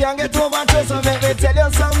and me can't get over to, so make me tell you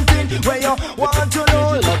something where you want to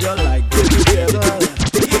know. Love you like vegetable.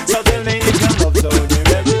 So tell me if you love Tony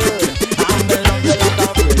Rebel. And me love you like a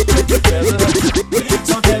fresh vegetable.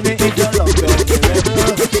 So tell me if you love Tony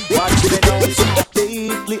Rebel. Watch me now.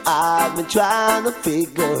 Lately I've been trying to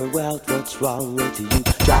figure out what's wrong with you.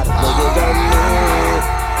 Try to play it on me.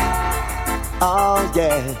 Oh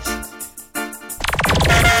yes.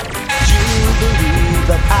 You believe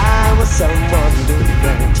that I was someone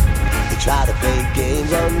different. You try to play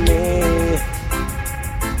games on me.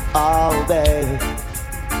 Oh babe.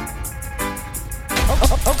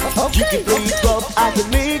 You can play tough, I can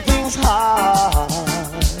make things hard.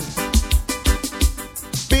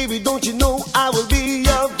 Baby, don't you know I will be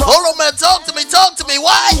your rock? Hold on, man, talk to me,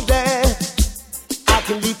 why? I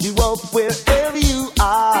can lift you up wherever you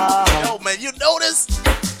are. Yo, man, you know this?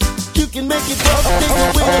 You can make it rough, from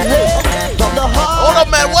the heart. Hold on,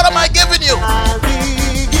 man, what am I giving you? I'll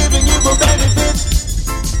be giving you the benefits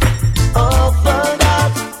of the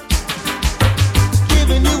doubt.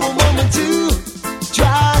 Giving you a moment to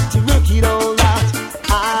try to work it all out.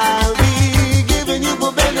 I'll be giving you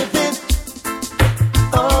the benefits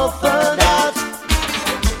of the doubt.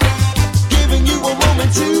 Giving you a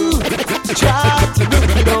moment to try to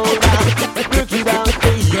work it all out. Work it out,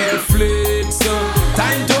 baby. Netflix,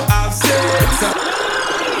 time to have sex.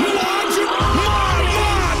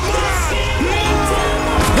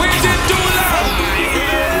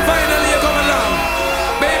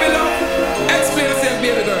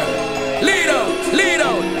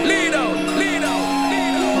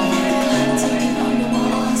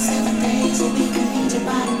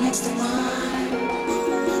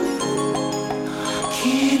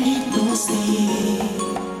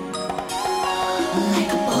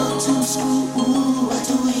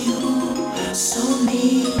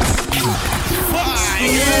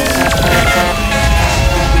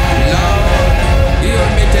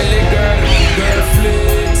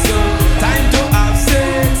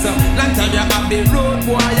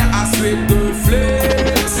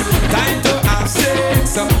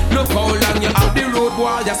 Look how long you have the road,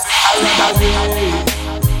 boy, just another way.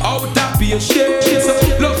 Out of patience,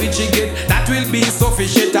 love it you get, that will be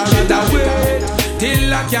sufficient. I rather wait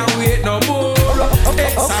till I can't wait no more.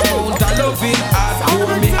 X amount of loving, I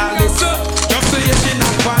told me I listen. Just so you she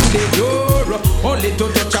knock on the door, only to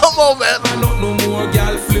touch. Come on, man. Not no more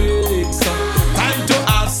girl flex. Time to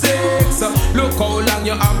have sex. Look how long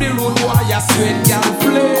you have the road, boy, you sweat girl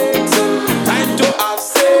flex. Time to have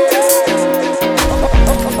sex.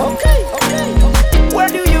 Okay. Where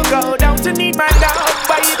do you go down to need my love,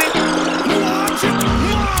 baby?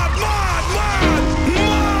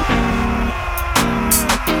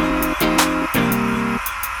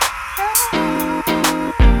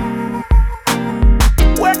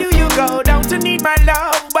 Where do you go down to need my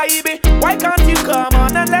love, baby? Why can't you come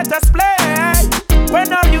on and let us play?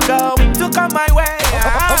 When are you going to come my way?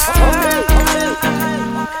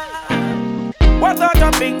 What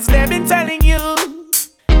other things they've been telling you?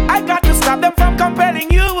 I got to stop them from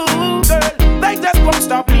compelling you, girl. They just won't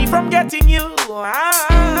stop me from getting you.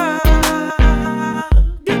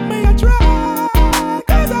 Give me a try,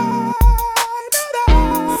 'cause I know that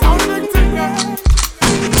sound like singing.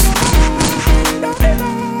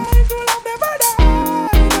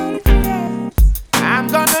 I'm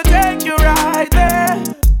gonna take you right there,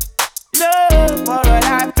 love for a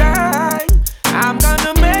lifetime. I'm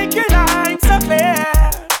gonna make your line so clear,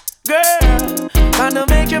 girl. Gonna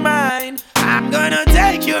make you mine. I'm gonna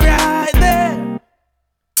take you right there,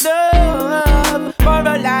 love for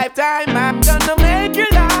a lifetime. I'm gonna make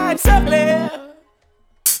your line so clear.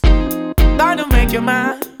 Gonna make you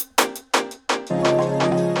mine.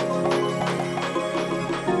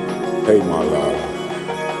 Hey, my love.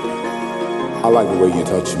 I like the way you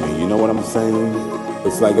touch me. You know what I'm saying?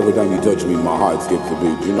 It's like every time you touch me, my heart skips a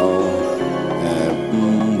beat, you know?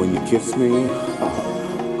 And when you kiss me,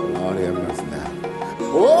 Lord have mercy now.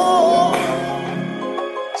 Whoa!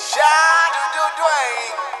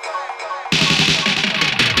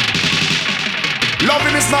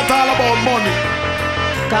 Loving is not all about money.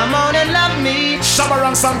 Come on and love me.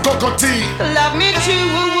 Shabarang and cocoa tea. Love me too.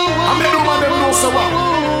 I'm the woman them know so what.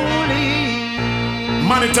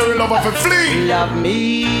 Monetary love of a flea. Love me.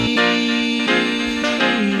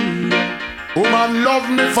 Woman, love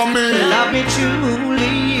me for me. Love me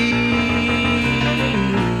truly.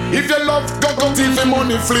 If you love cocoa tea, the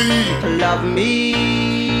money flee. Love me.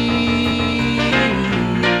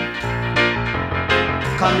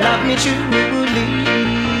 Come love me truly.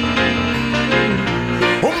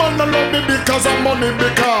 Woman don't love me because of money,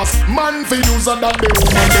 because man for use that they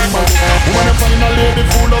woman them man. Woman you find a lady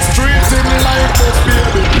full of streets in life, but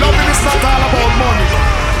baby, loving is not all about money.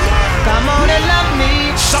 Come on and love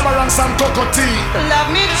me. Shabarang and cocoa tea. Love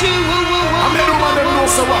me too. I'm the woman them know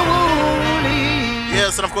so what.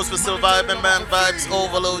 Yes, and of course we're still vibing, man. Vibes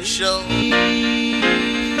Overload show.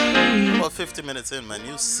 About 50 minutes in, man.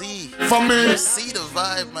 You see. For me. You see the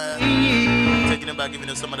vibe, man. Taking it back, giving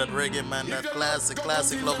you some of that reggae, man. That classic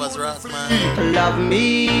Lovers Rock, man. Love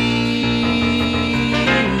me.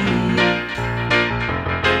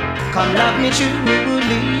 Come love me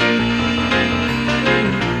truly.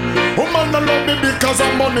 Woman don't love me because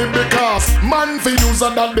of money, because man for use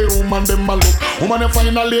that the woman them a look. Woman you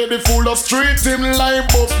find a lady full of street in life,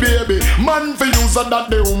 but baby, man for use that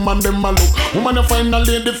the woman them a look. Woman you find a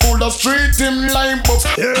lady full of street in life, but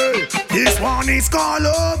yeah, this one is called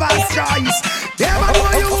Lover's Choice. Yeah, man,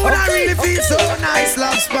 boy, you woulda really feel so nice,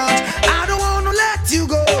 love sponge. I don't wanna let you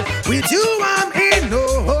go. With you, I'm in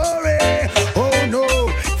no hurry. Oh no,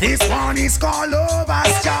 this one is called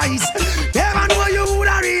Lover's Choice. Yeah, man, boy, you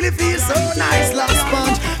woulda really feel so nice, love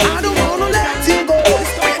sponge. I don't wanna let you go.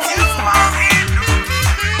 With you, I'm in no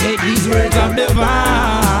hurry. Take these words of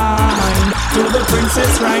divine to the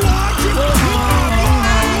princess right.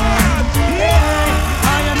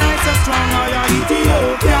 Strong, I am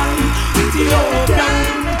Ethiopian.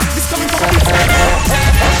 This coming from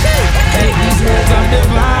take these words of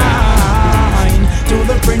divine to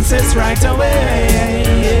the princess right away.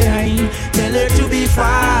 Tell her to be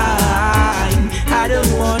fine. I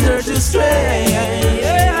don't want her to stray.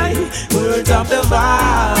 Words of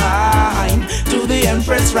divine to the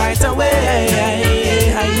empress right away.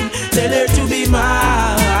 Tell her to be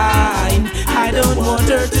mine. I don't want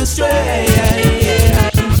her to stray.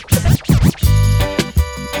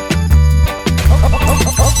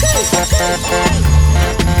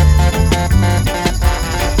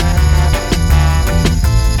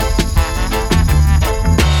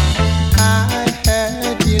 I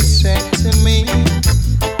heard you said to me,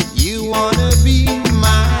 you wanna be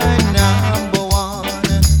my number one.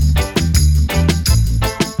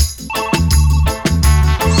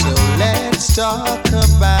 So let's talk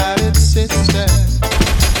about it, sister.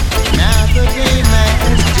 Now the game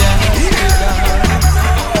has just begun.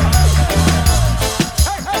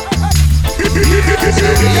 So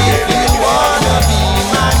if you wanna be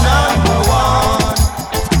my number one,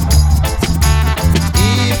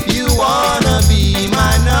 if you wanna be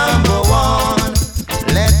my number one,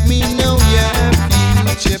 let me know your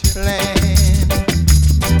future plan.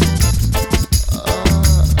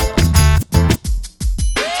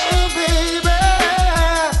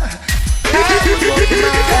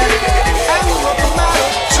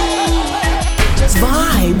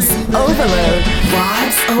 Vibes Overload.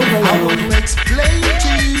 Vibes Overload. I want to explain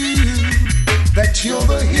to you that you're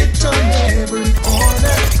the hit on every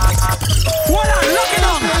corner. What I'm looking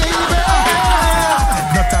on.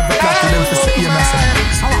 Not have the plot to them to say your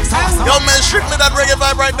message. Yo, man, strictly that reggae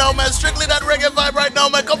vibe right now, man. Strictly that reggae vibe right now,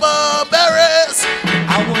 man. Come on, Barris.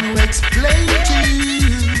 I want to explain to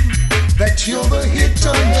you that you're the hit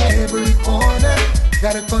on every corner.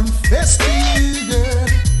 Gotta confess to you, girl,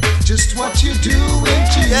 just what you're doing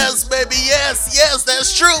to Yes, baby, yes, yes,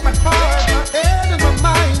 that's true. my heart, my head, and my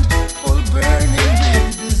mind, full burning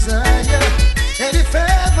with desire. And if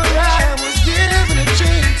ever I was given a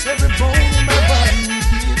chance, every bone in my body would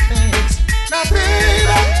give thanks. Now, baby,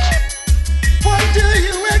 what do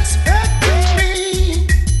you expect of me?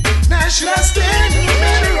 Now, should I stand in the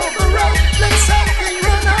middle of the road, let something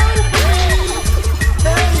run over me?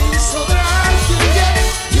 Hey, so that I can get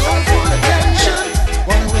your full attention.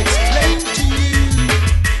 Want to explain to you,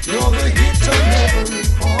 you're the hit on every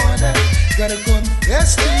corner. Gotta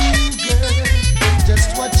confess to you, girl,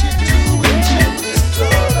 just what you're doing to me.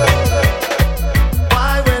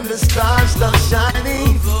 Why when the stars stop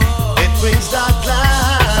shining, it brings dark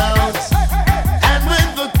clouds. And when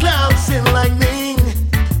the clouds send lightning,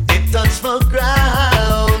 it touches the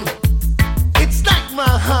ground. It's like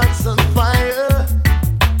my heart's on fire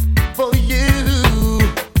for you.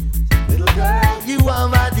 Little girl, you are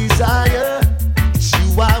my desire. It's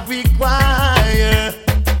you I require.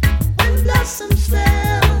 When blossoms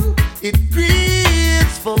fell, it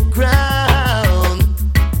breathes for ground.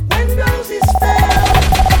 When roses fell,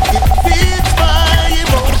 it feeds my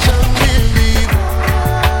emotion relief.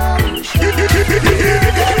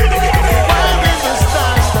 Why when the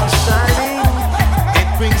stars start shining, it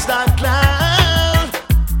brings dark cloud.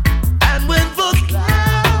 And when the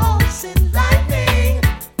clouds send lightning,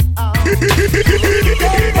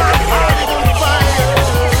 my heart is on fire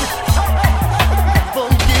for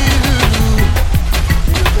you.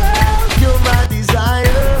 Girl, you're my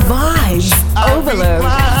desire. Vibes Overload.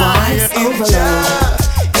 Vibes Overload.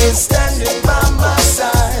 Is standing by my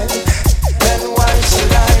side, then why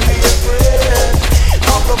should I be afraid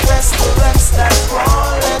of the pestilence that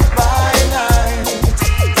crawleth by night?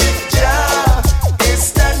 If Jah is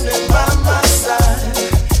standing by my side,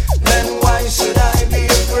 then why should I be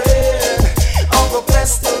afraid of the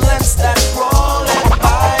pestilence that crawleth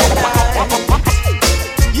by night?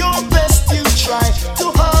 Your best you try to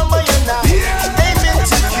harm me and I aiming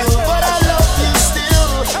to kill, but I love you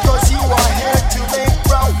still, 'cause you are here to make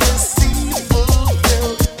prophecy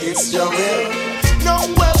fulfilled. It's your will. No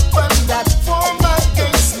weapon that form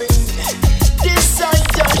against me,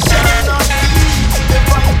 desire shall not be.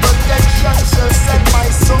 Divine protection shall set my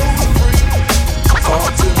soul free. Talk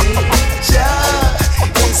to me. Jah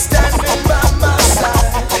is standing by my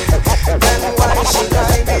side, then why should I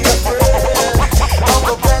be afraid of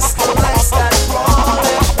the pestilence that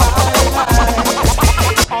crawleth by night?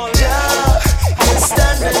 Jah is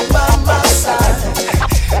standing by my side,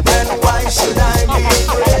 then why should I be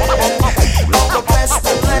afraid of the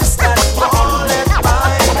pestilence that crawleth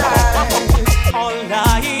by night? All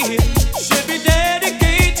life should be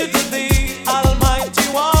dedicated to the Almighty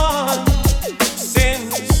One,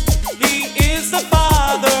 since He is the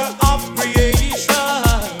Father of creation.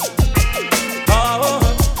 Oh,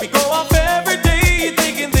 we go off every day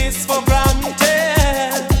taking this for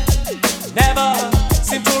granted. Never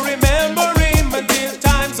seem to remember Him until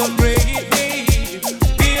times of great need.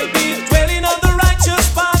 We'll be dwelling on the righteous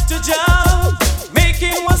path to Jah,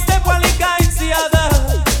 making one step while He guides the other.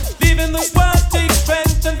 Living this world takes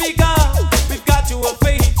strength and vigor. We've got to have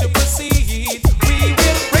faith to proceed. We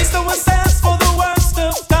will brace ourselves for the worst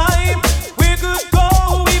of time. We're good go,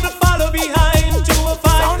 we will follow behind to a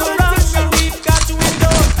fight the wrong, and we've got to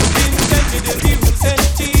endure intended abuse and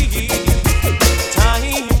cheat.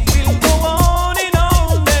 Time will go on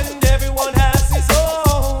and everyone has his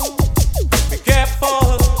own. Be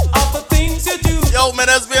careful of the things you do. Yo, man,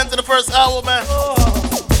 that's been to the first hour, man.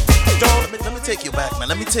 Let me take you back, man.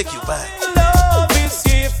 Let me take you back. Love is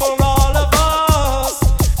here for all of us.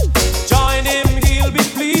 Join Him, He'll be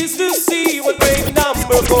pleased to see what breaking down.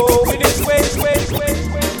 trouble going its way.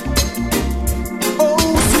 Oh,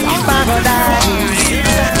 sweet paradise,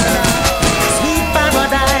 sweet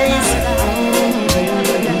paradise.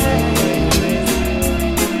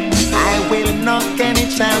 I will knock and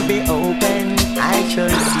it shall be open. I shall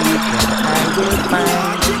seek and I will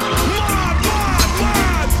find.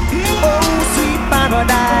 Oh, sweet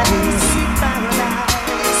paradise,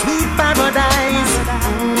 sweet paradise.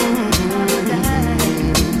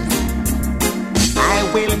 I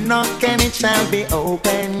will knock and it shall be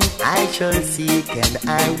open. I shall seek and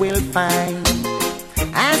I will find.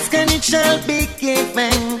 Ask and it shall be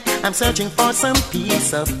given. I'm searching for some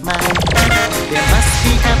peace of mind. There must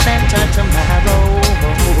be a better tomorrow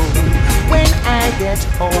when I get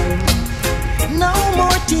home. No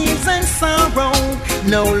more tears and sorrow.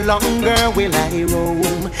 No longer will I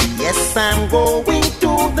roam. Yes, I'm going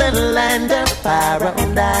to the land of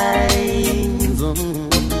paradise.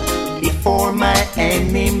 Before my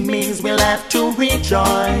enemies will have to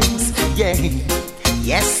rejoice. Yeah.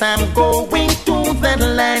 Yes, I'm going to the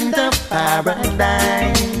land of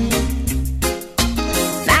paradise.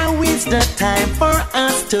 Now is the time for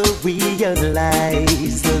us to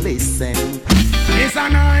realize. Listen. It's a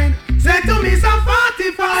 9, say to me some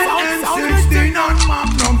 45 and 16 on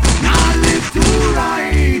Magnum. Now live to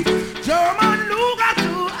right. German Luger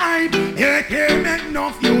to hype. Here came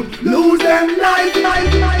enough youth lose them life.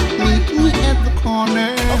 Meet me at the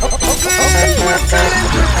corner.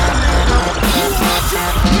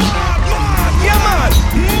 Yeah, man.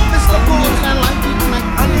 Mr. Bones, I like it, man.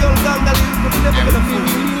 And the old gangali, you're never gonna fool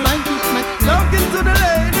me. Like it, man. Talking to the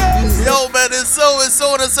ladies. Yo, man, it's so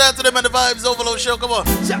on a Saturday, man. The Vibes Overload show. Come on.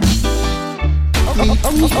 Meet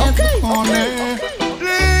me at the corner.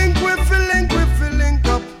 Link with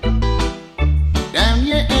up. Down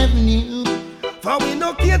your avenue. For we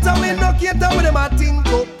no cater with them a think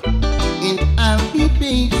up. And I'll be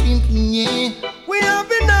patient, yeah. We have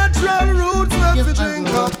the natural roots left to drink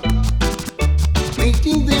up.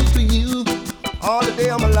 Waiting there for you. All the day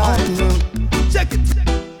I'm alive. Check it.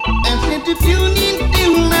 And said if you need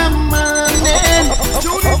till the morning.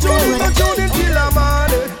 Tune in till the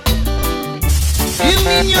morning. Give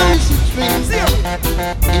me your message, friend.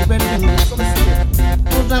 Everything is so sad.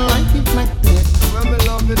 Cause I like it like that. Well, me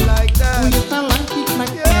love it like that. Oh, yes, I like it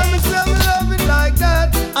like that. Yeah, me say me love it like that.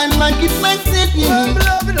 I like it like that, yeah. Well, me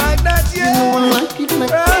love it like that, yeah. You know I like it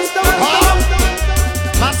like that. Rasta.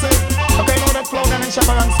 Massive. Okay, now that clown and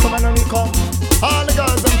chaperones come and when we come. All the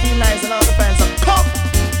girls them feel nice and all the fans are come.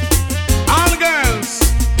 All the girls,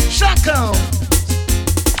 shock out.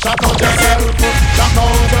 Shock out yourself, shock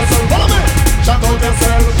out yourself. Follow me. Shock out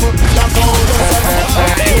yourself, shock out yourself.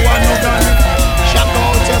 You want no gun? Shock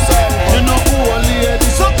out yourself. You know who a lady,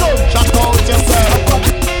 so come. Shock out yourself.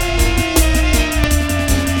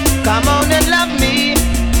 Come on and love me.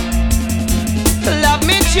 Love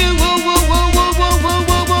me too.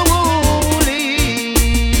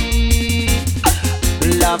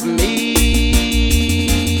 Love me.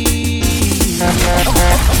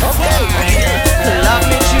 Love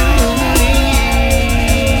me truly.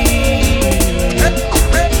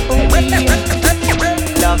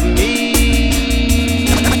 Love me.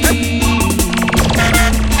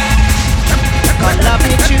 God love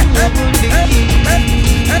me truly.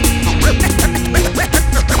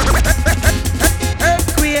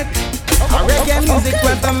 Earthquake. Reggae music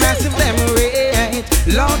with a massive memory.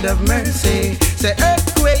 Lord of mercy. Say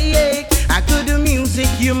earthquake. I could do music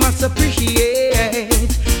you must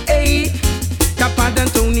appreciate. Hey, Capad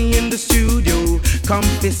and Tony in the studio.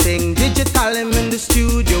 Comfy sing, digital him in the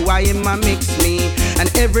studio. I am my mix me. And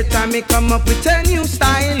every time he come up with a new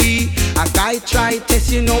style, a guy try test,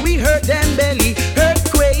 you know we hurt them belly.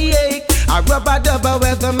 Earthquake. A rubber dubber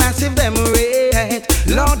with a massive them rate.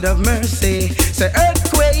 Lord of mercy. Say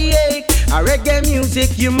earthquake. A reggae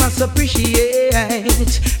music you must appreciate.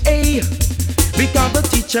 Hey, because the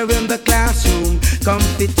teacher in the classroom come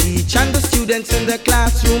to teach, and the students in the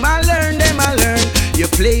classroom I learn. You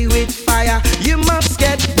play with fire, you must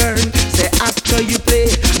get burned. Say after you play,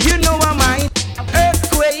 you know I might.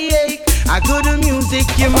 Earthquake, a good music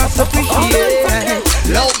you must appreciate.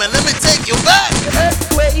 Yo, man, let me take you back.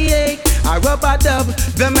 Earthquake, a rubber dub,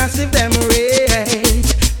 the massive them rate.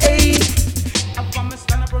 Hey.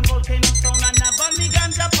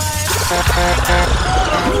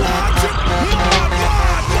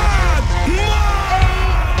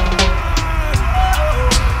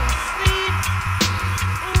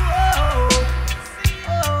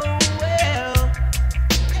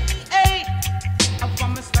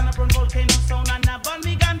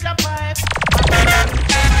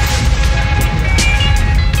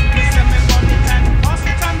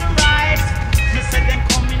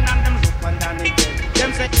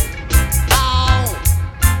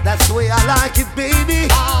 the way I like it, baby.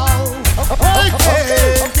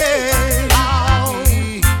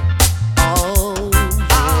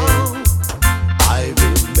 I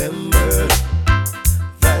remember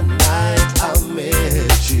that night I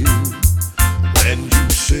met you, when you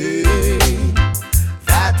said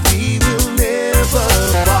that we will never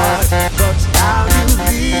part. But now you're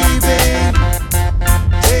leaving,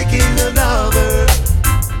 taking another.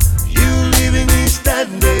 You leaving me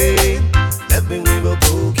standing, left me with a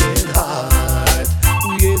broken heart.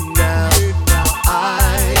 Yeah, now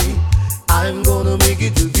I'm gonna make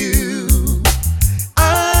it to you. I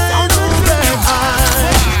know that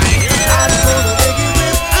I'm gonna make it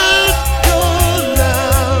without your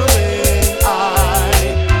loving.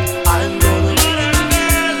 I'm gonna make it to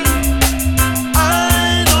you. I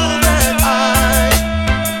know that I'm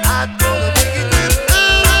not gonna make it without.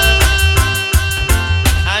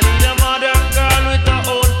 I need a modern girl with the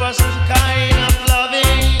old-fashioned kind of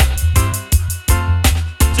loving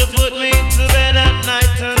to put me to bed at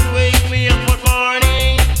night and wake me up for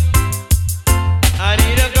morning. I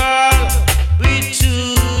need a girl with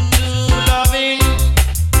true loving.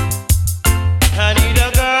 I need a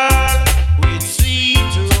girl with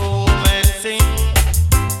sweet romancing.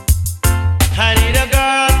 I need a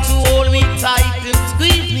girl to hold me tight and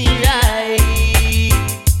squeeze me right.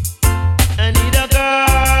 I need a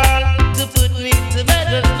girl to put me to bed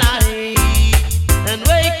at night and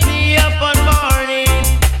wake me up on morning.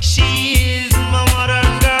 She is my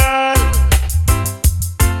modern girl.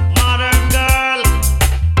 Modern girl.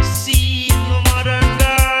 She's my modern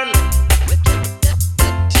girl.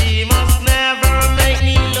 She must never make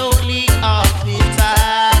me lonely or feel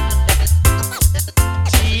sad.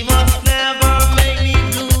 She must never make me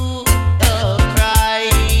blue or cry.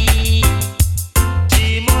 She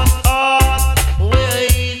must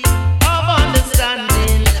always have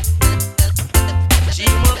understanding. She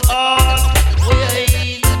must always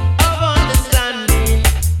have understanding.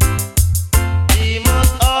 She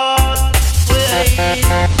must always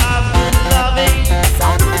have good loving.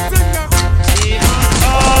 She must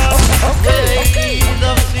always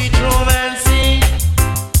have sweet romancing.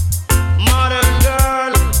 Modern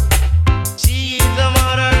girl, she's a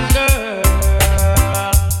modern girl.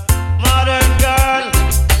 Modern girl,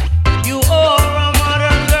 you are a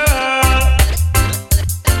modern girl.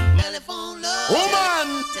 Woman,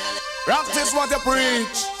 rock this what you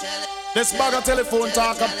preach. This bag of telephone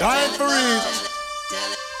talk, I'm dying for reach.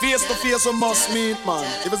 Face to face, we must meet, man.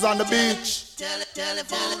 If it's on the beach.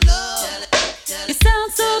 You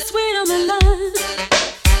sound so sweet on the line.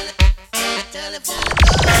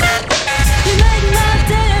 You make my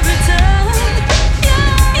day every time.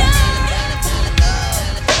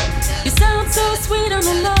 You sound so sweet on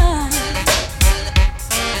the line.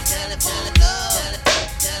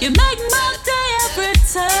 You make my day every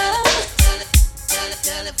time.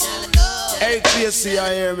 HSC, I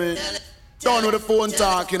hear me. Done with the phone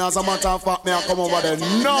talking, as a matter of fact, me I come over there.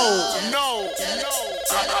 No.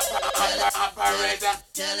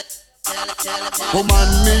 Woman,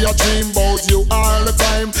 me a dream about you all the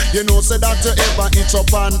time. You know, say that you ever itch up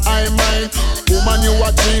and I mine. Woman, you a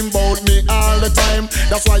dream about me all the time.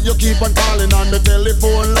 That's why you keep on calling on the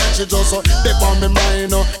telephone line. She just dip on me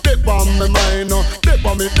mind, dip on me mind, dip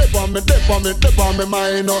on me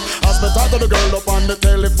mind. As me talk to the girl up on the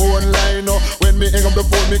telephone line, when me hang up the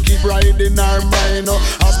phone, me keep riding her mind.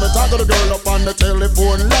 As me talk to the girl up on the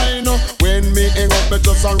telephone line, when me hang up, me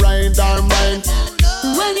just ride her mind.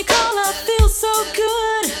 When you call, I feel so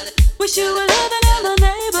good. Wish you were living in my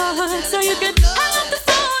neighborhood, so you could hang up the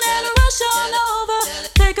phone and rush on over.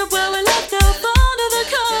 Pick up where we left off under the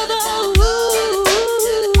cover.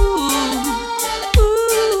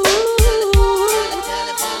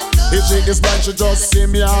 If she is blind, she just see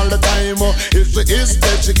me all the time. If she is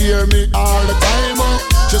dead, she hear me all the time.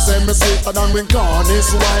 She say me sweeter than when corn is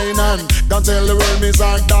wine. And don't tell the world me's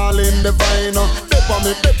our darling divine. Dip on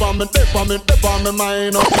me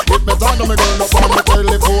mind. If me talk to me girl up on the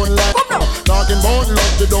telephone line, talking about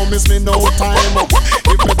love, you don't miss me no time.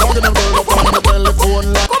 If me talking to girl up on the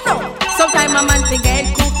telephone line. Sometimes my man forget,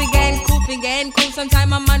 cool. Sometimes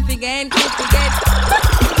my man forget, cool.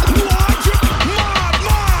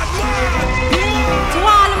 To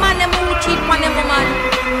all the man them who cheat on them woman,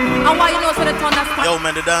 and why you know so they turn that spot? Yo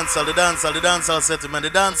man, the dancehall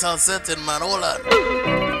setting, man, hold on.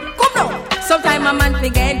 Come now. Sometimes my man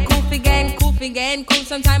forget, cool.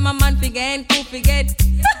 Sometimes my man forget, cool.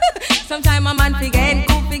 Sometimes my man forget,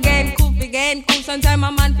 cool. Sometimes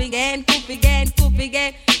my man forget, cool. What do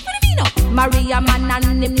you mean now? Maria man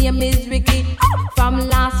and him name is Ricky. From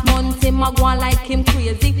last month him a go on like him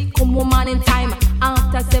crazy. Come woman in time.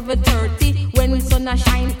 after 7:30 when the sun a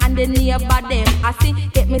shine and the neighbor them I see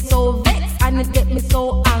get me so vexed and it get me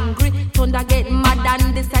so angry. Thunder get mad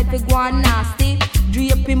and decide to go on nasty.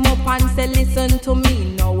 Drape him up and say listen to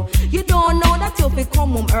me now. You don't know that you fi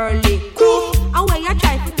come home early. Cool. And when you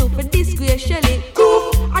try to do for disgrace Shelly.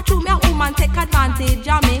 Cool. I told me a woman take advantage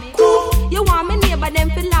of me. Cool. You want me neighbor them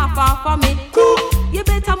fi laugh off of me. Cool. You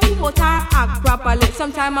better move out and act properly.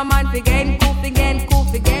 Sometime a man forget, cool forget, cool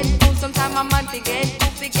forget, cool. Sometime a man forget,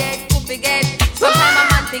 cool forget, cool forget. Sometime a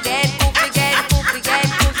man forget, cool forget, cool forget,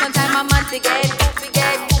 cool. Sometime a man forget, cool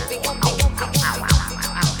forget, cool forget, cool forget.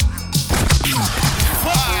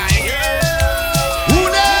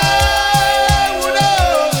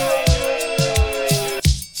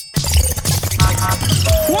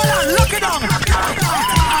 Look it on.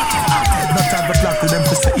 Not time to plot to them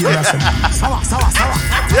to say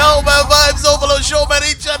Yo, man, Vibes Overload Show, man.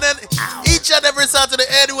 Each and every Saturday,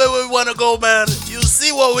 anywhere we want to go, man. You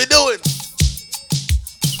see what we're doing.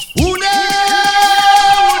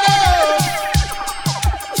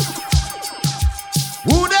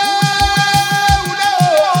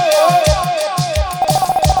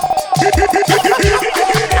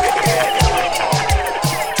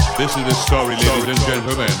 This is the story, ladies and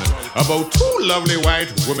gentlemen, about two lovely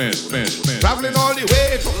white women traveling all the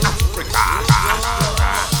way to Africa.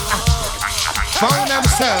 Found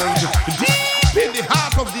themselves deep in the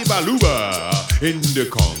heart of the Baluba in the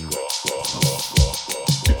Congo.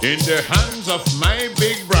 In the hands of my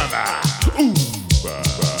big brother.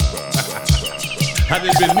 Had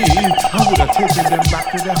it been me, I would have taken them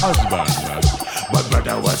back to their husband. My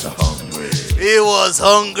brother was hungry. He was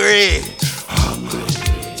hungry.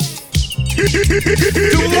 Two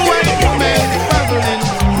white women traveling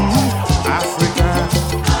to Africa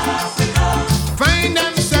find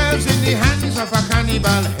themselves in the hands of a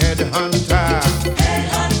cannibal headhunter.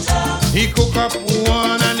 He cook up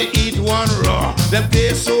one and eat one raw. Them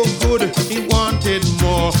taste so good, he wanted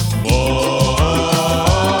more.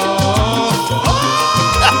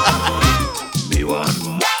 Me want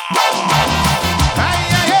more. I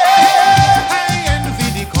envy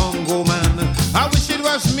the Congo man. I wish it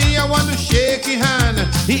was me, I want to shake his hand.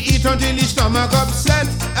 He eat until his stomach upset,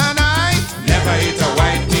 and I never ate a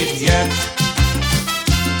white meat yet.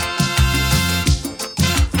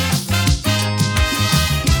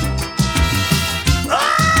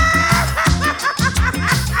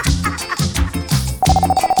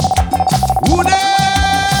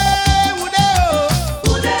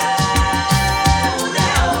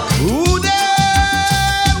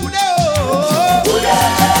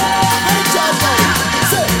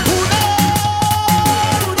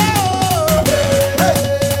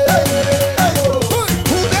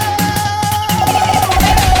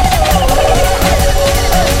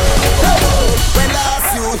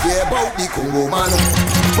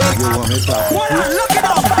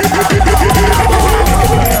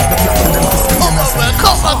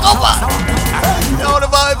 Yo, the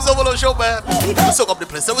Vibes Overload Show, man. We soak up the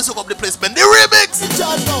place, man. The remix.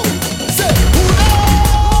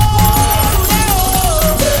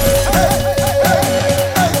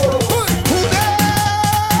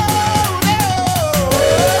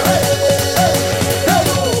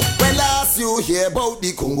 When last you hear about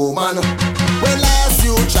the Congo man, when last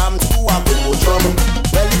you jam to a Congo drum,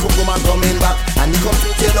 well the Congo man coming back and he come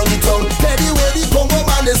to tell on the tongue. Tell the way the Congo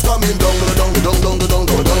man is coming down, down, down, down, down,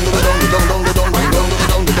 down, down,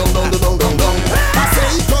 down, down, down, down, down. I say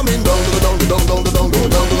he coming down, down, down, down, down, down,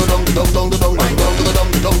 down,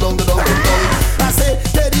 down, down, down. I say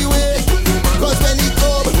tell the way, 'cause when he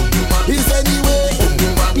come, he's anyway.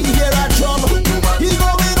 He hear a drum, he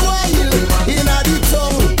going wild in a the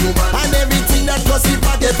tongue, and everything that cause he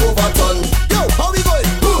get overturned. Yo, how we going?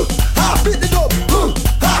 Beat the dub,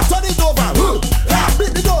 turn it over.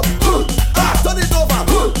 Beat the dub, turn it over.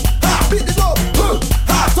 Beat the dub,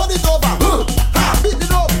 turn it over. Beat the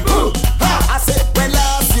dub. I said when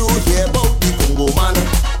last you hear about the Congo man,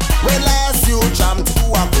 when last you jam to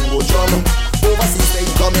a Congo drum, overseas they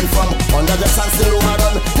coming from, under the sun still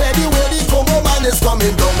overdone. Tell you where the Congo man is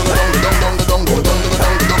coming down, down, down, down, down,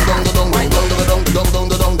 down, down,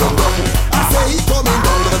 down, down. I say he coming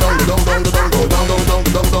down, down, down, down, down, down, down, down,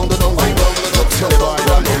 down, down, down, down.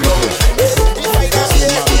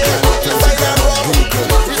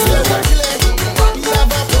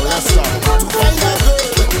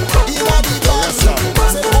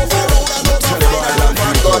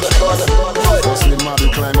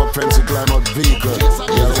 Climb up fence, climb up vehicle.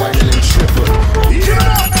 You're riding in triple.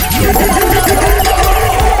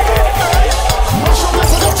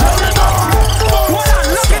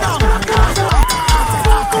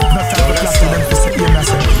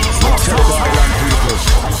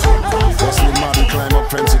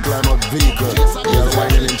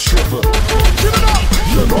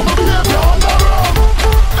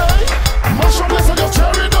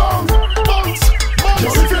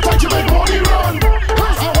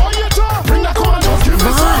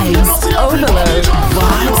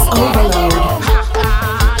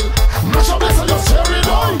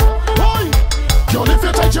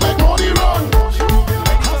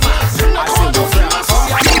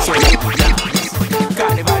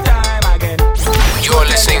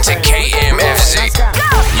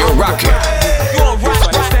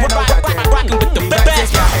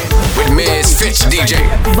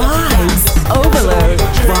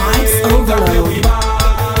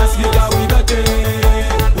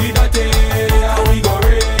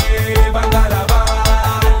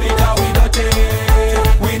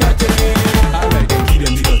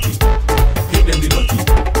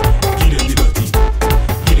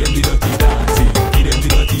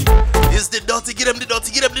 them the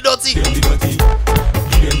dirty, give them the dirty. Give them the dirty,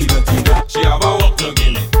 give them the dirty. She have a walk to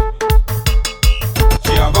give me.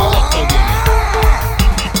 She have a walk to give me.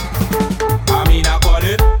 I mean I call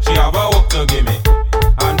it, she have a walk to give me.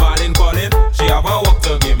 And Marlin call it, she have a walk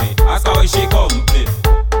to give me. Ask her why she complete.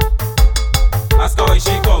 Ask her why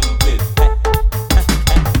she complete.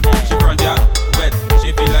 She front ya wet,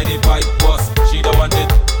 she feel like the pipe bust. She don't want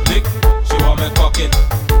it lick, she want me cock it.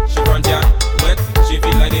 She front ya wet, she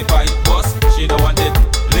feel like the pipe bust. She don't want it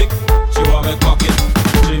lick, she want me cock it.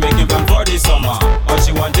 She making plan for the summer, all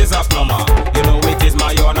she want is a plumber. You know it is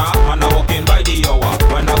my honor, and I'm walking by the hour.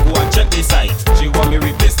 When I go and check the site, she want me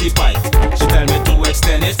replace the pipe. She tell me to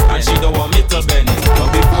extend it, and she don't want me to bend it.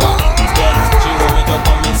 But before it's done, she want me to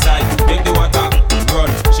come inside, make the water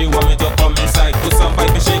run. She want me to come inside, put some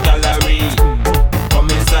pipe in she gallery.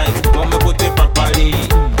 Come inside, want me put it properly.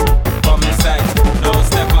 Come inside, now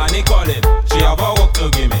Stephanie calling, she have a work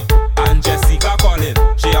to give me. And Jessica calling,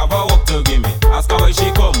 she have a work to give me. Ask her why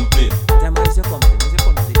she complete.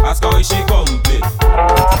 Ask her why she complete.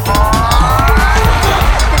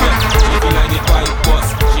 She feel like the pipe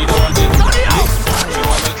bust. She don't want it. She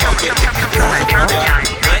want me cock it. She feel like the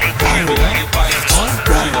pipe bust.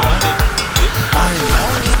 She don't want it.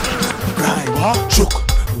 Grind, chook,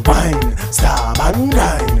 wine, stab and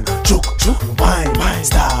grind. Chook, wine,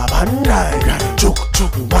 stab and grind. Chook,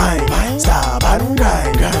 wine, stab and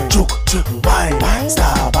grind. Chook, wine,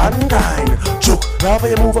 stab and grind. Chook. Love how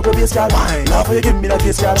you move up your bass, girl. Wine. Love how you give me that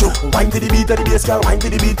bass, girl. Wine to the beat of the bass, girl. Wine to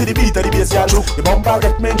the beat of the beat of the bass, girl. Your bumper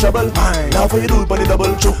get me in trouble. Wine. Love how you do it, but the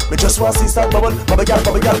double. Me just want to see start bubble. Bubble girl,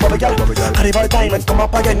 bubble girl, bubble girl. And if all time and come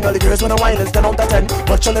up again, all the girls wanna wine is 10 out of 10.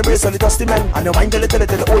 Watch on the brace, all the dusty men. And you wine till the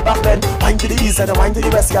old back then. Wine to the east and wine to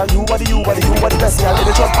the west, girl. You are the best, girl. In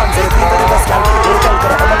the trust pants, the beat of the best, girl. You girl, to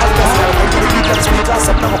the other one, best, girl. Wine to the beat of the sweet glass,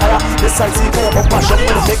 up now fire. This side see fire, but mash up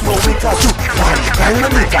when you make no weak at you. Wine, grind on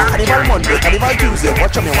the meter. Carnival Monday, Carnival Tuesday.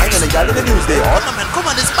 Watch on me wine and the girl in the Tuesday. Oh man, come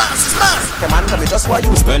on, it's mass, it's mass. Come on, come just what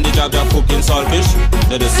you. When the job you're cooking saltfish,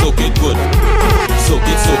 let it soak it good. Soak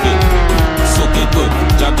it, soak it, soak it good.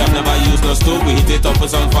 Jab never use no stove, we heat it up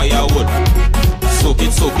with some firewood. Soak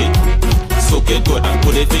it, soak it, soak it good. And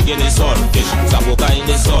put it in the saltfish, Saboka in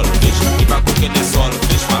the saltfish. If I cook in the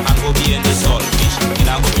saltfish, my hand will be in the saltfish. And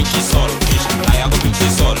I go bring she saltfish, I go bring she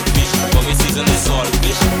saltfish. When we season the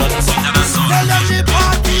saltfish, nothing sweeter than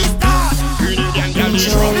saltfish.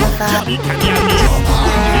 Enjoy the vibe.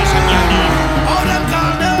 All them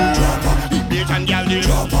call them beat and gal them,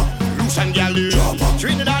 loose and gal them,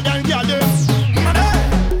 Trinidad and gal them.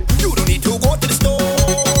 You don't need to go to the store.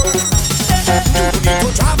 You don't need to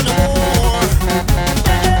travel no more.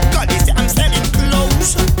 God, they say I'm selling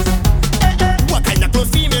clothes. What kind of clothes?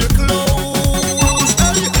 Female clothes.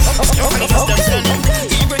 Them selling,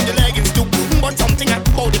 even the leggings too. But something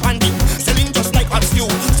about the panty selling just like hot stew.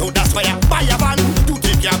 So that's why I buy a van to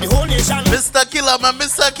take care of the whole nation. Mr. Killer, man,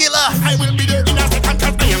 Mr. Killer. I will be there in a second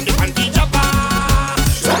cause I am the panty jabba.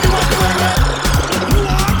 Show me what you want.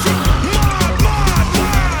 Watch it.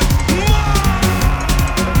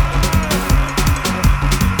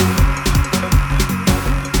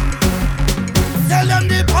 Tell them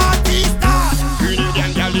the party start.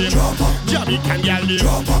 Grenadian gal them, Jamaican gal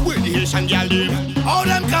them, where the Haitian gal them. All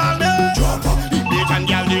them call me Jamaican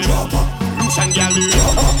gal them, Lucian gal them,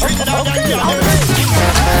 Trinidad gal them.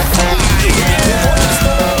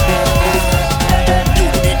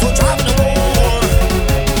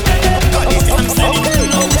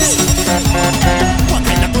 What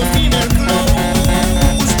kind of female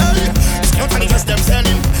clothes? It's not only just them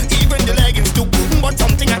selling, even the leggings too. But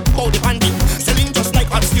something about the panty selling just like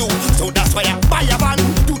hot stew. So that's why I buy a van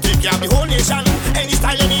to take care of the whole nation. Any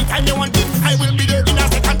style, anytime you want it, I will be there in a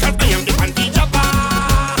second cause I am the panty jabba.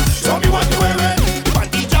 Show me what you wearing, the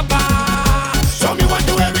panty jabba. Show me what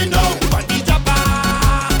you wearing now, the panty jabba.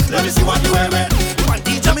 Let me see what you wearing, the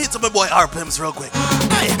panty jabba. Let me hit my boy RPMs real quick.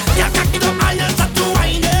 You cock it up high and start to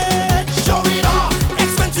whine it. Show it off,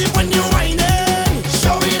 expensive when you whine it.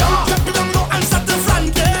 Show it off, drop it down low and start to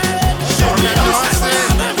front it. Show it off,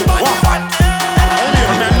 everybody want it.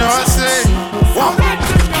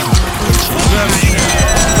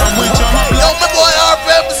 Yo, my boy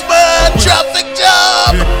RPMs, man, traffic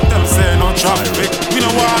jam. Them say no traffic, we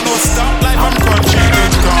don't want no stop like I'm country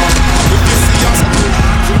in town. If you see us,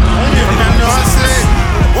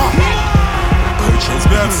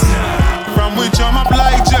 from which I'm up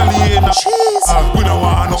like jelly in a we don't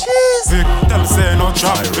want no traffic. Them say no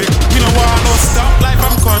traffic. We don't want no stop like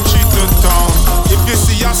from country to town. If you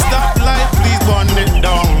see a stop light, please burn it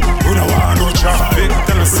down. We don't want no traffic.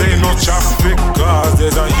 Them say no traffic, cause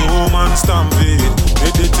there's a human stampede.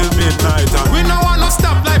 It did till midnight and we don't want no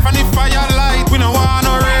stop light from the fire light. We don't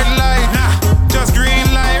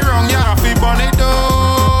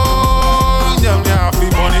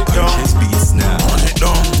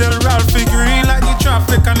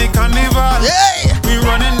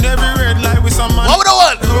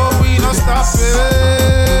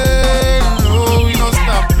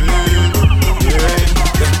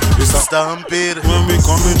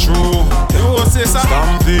through. Yo, say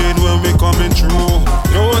stampede when we coming through.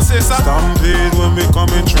 Yo, say stampede when we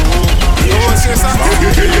coming through. Yo, say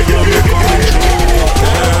stampede when we coming through.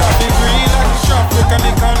 Yeah, I be green like the traffic and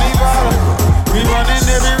the carnival. We running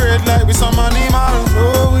every red light with some animal.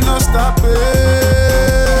 No, we no stopping.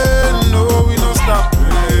 No, we no stopping.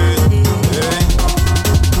 Yeah.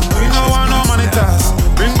 We no want no monitors.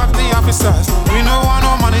 Bring back the officers. We no want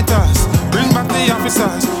no monitors. Bring back the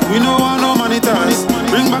officers. We no want no monitors.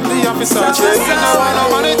 Bring back the officers. Yeah, we no want no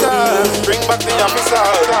monitors. Bring back the officers.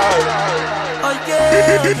 Oh yeah.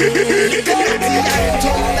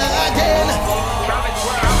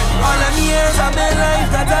 All them years of my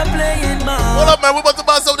life that I'm playing, man. Hold up, man. We're about to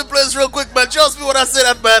bounce up the place real quick, man. Just me when I say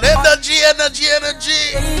that, man. Energy, energy,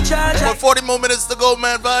 energy. About 40 more minutes to go,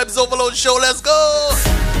 man. Vibes Overload show. Let's go.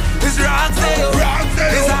 It's Roxy,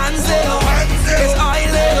 it's Hansel, it's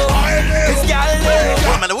Oileo, it's Galileo.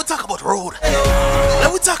 Hold on, man. Let we talk about road.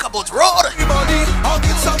 Let we talk about road. Everybody, I'll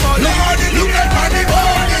get somebody. Lord, you look at money,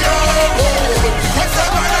 money, oh. What's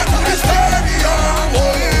up, man? To this stadium,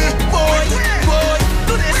 boy,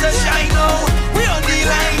 do this a shine now. We on the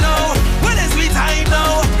line now. When is we time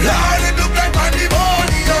now? Lord, it look like money,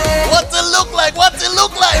 money, oh. What's it look like? What's it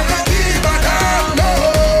look like?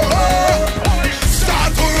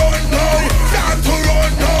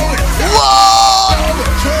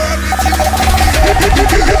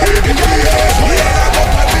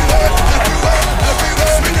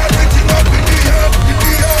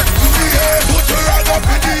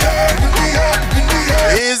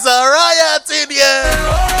 It's a riot in here.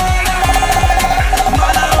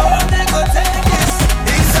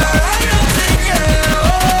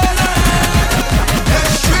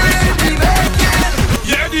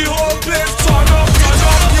 Yeah, the whole place turn up,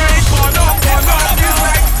 yeah, burn up. It's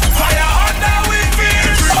like fire under we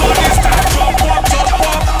feel. Everybody start jump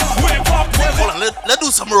up, wake up. Hold on, let's do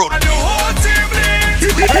some road. And the whole team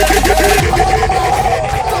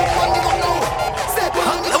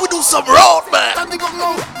Let me do some road, man.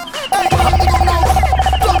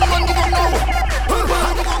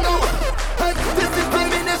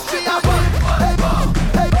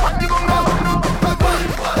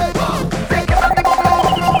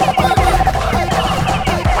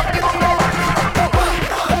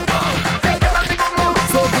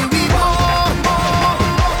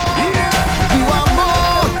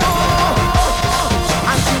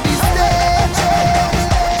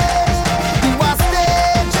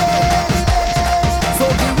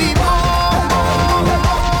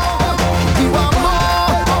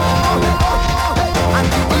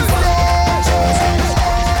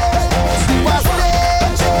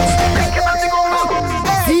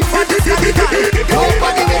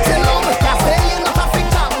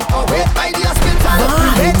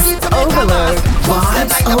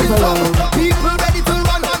 Ovaload. People ready to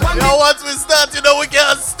run. Yo, once we start, you know we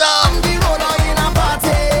can't stop. We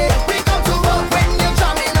come to work when you're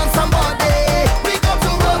jamming on somebody. We come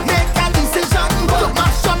to work, make a decision to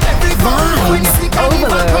mash up every Vibes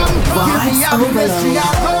Overload. Vibes Overload.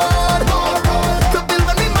 To build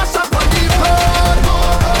when we mash up on the road.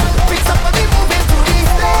 Fix up when we move into the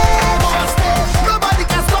stage. Nobody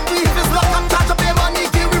can stop me if it's locked up. Charge up your money,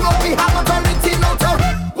 give we rock, we have authority now to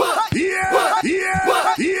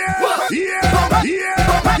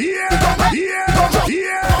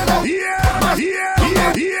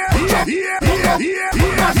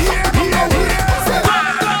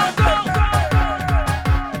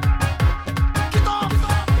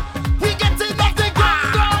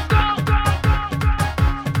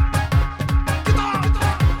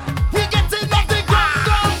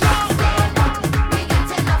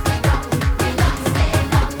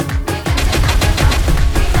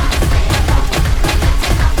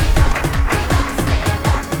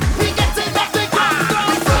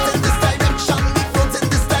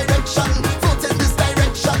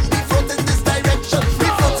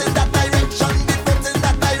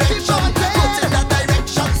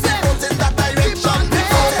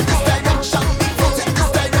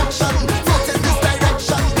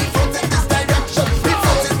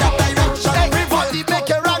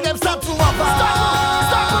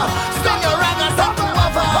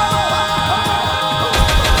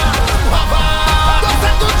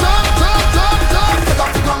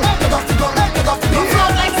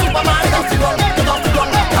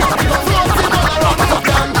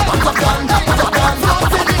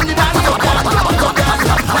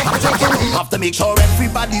make sure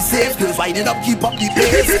everybody's safe. Girls wind it up, keep up the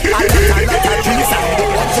pace. I like a drinks and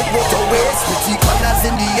don't want to go to waste. Pretty colors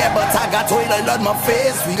in the air, but I got oil on my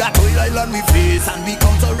face. We got oil on my face, and we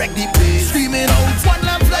come to wreck the place. Screaming out, one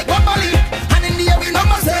lamp like Wabali. And in the air, we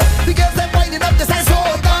number say, the girls are winding up the side so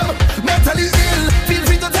dumb. Mentally ill, feel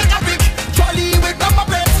free to take a pic. Charlie with number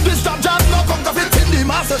plates. This job no counterfeit in the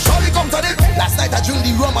master. Surely come to it. Last night I drink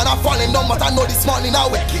the rum and I'm falling down, but I know this morning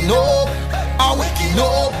I'm waking up. I'm waking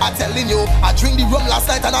up. I'm telling you, I drink the rum last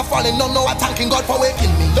night and I'm falling down. Now I'm thanking God for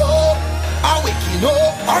waking me up. I'm waking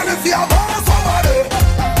up. And if you have somebody,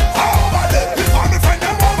 over there, if I'm the friend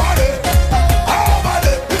them over there, over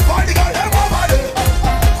there, if I'm the girl them over there,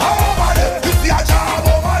 over there, if you have job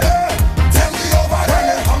over there, tell me over there. When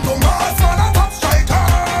they come to Mars, man, a top striker.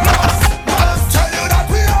 Mars, tell you that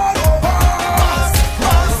we all over.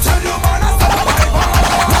 Mars, tell you man, a survivor.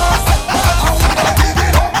 Mars, I wanna give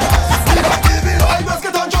it up. We don't give it up. I must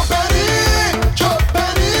get on Joe Penny, Joe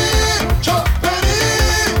Penny, Joe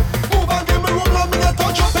Penny. Move and give me room, let me get on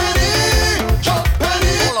Joe Penny, Joe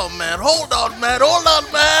Penny. Hold on, man. Hold on,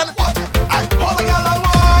 man. I want a girl and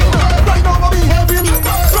wine. Right now, I'm behaving.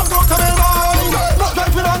 From go to me line. Not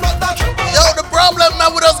driving and not that. Yo, the problem,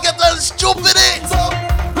 man, with us getting stupid. So,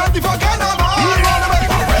 ready for carnival.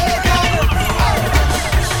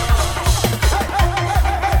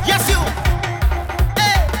 Yes, you.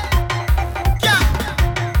 Hey. Yeah.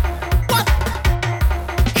 What?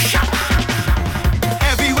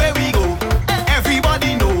 Everywhere we go,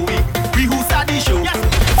 everybody know we. We who start the show. Yes.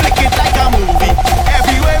 Flick it like a movie.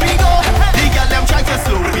 Everywhere we go, the girl them try to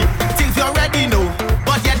slow me. Things you already know,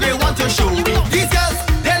 but yet they want to show me. These girls,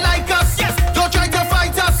 they like us. Yes. Don't try to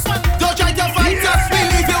fight us. Don't try to fight us. We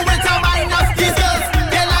leave you with a minus. These girls,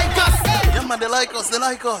 they like us. Yeah, man, they like us. They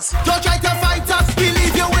like us. Don't try to fight us. We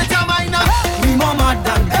leave you with a minus. We more mad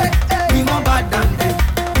than them. We more bad than them.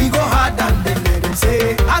 We go hard than them. Let them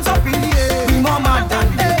say hands up in the air. We more mad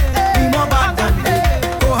than them. We more bad than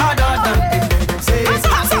them. Go harder than them. Let them say hands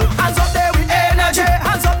up there with energy.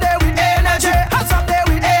 Hands up there with energy. Hands up there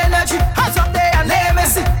with energy. Hands up there and let me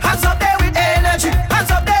see. Hands up there with energy.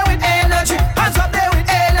 Hands up there with energy. Hands up there with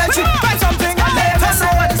energy. Find something and let us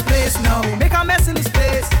know what this place now. Make a mess in this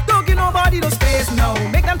place. Don't give nobody no space now.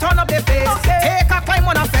 Make them turn up their face. Take a climb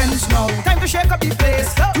on a fence now. Time to shake up the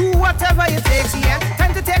place. Do whatever it takes, yeah.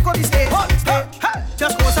 Time to take up the stage.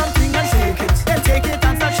 Just go something and shake it. Then take it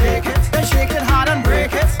and start shake it. Then shake it hard and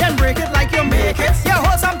break it. Then break it like you make it. Yeah,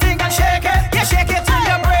 hold something and shake it. Yeah, shake it till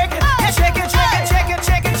you break it. Yeah, shake it, shake it, shake it,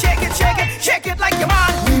 shake it, shake it, shake it. Shake it like you man.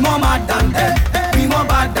 We more mad than them. We more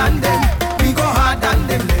bad than them. We go hard than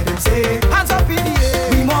them. Let them say hands up in the air.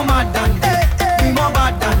 We more mad than them. We more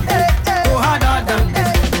bad than them. Go harder than them.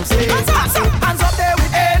 Let them say hands up there with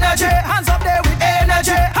energy. Hands up there with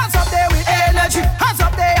energy. Hands up there with energy. Hands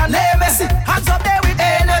up there and let me see. Hands up there with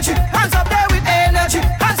energy. Hands up there with energy.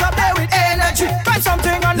 Hands up there with energy. Find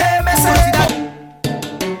something and let me see that.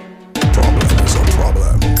 Problem is a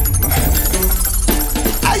problem.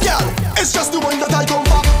 Hey, girl, it's just the one that I come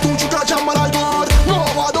for. Don't you catch on my iPod? No,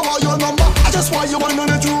 I don't want your number. I just want you one on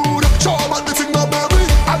the dude. Show about the thing now, baby.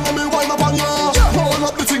 And let me wind up on you. Roll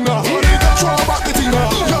up the thing now, honey. Show about the thing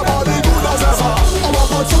now. Your body good as ever. I want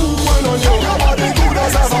put two wine on you. Your body good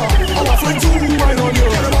as ever. I want fling two wine on you.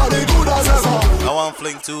 Your body good as ever. I want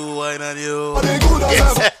fling two wine on you. Body good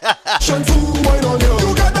as ever. Shine two wine on you. You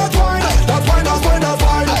get that wine. That wine, that wine, that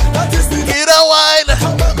wine. That is the Get a wine.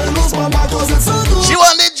 let me lose my mind 'cause it's so good. She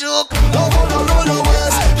want the juke. Love on the roll your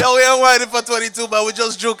waist. Yo, we ain't whining for 22, but we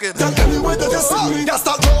just joking. Tell anyway that you see me, that's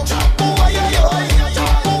that roll.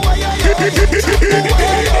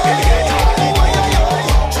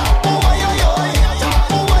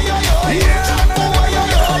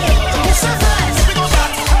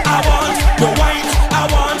 I want your wine, I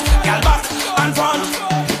want gal back and front.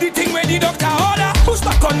 The thing where the doctor order. Push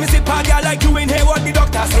back on me, sit pa gal like you ain't hear what the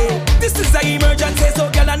doctor say. This is an emergency, so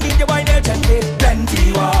gal I need your wine urgently.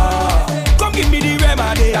 Plenty war. Come give me the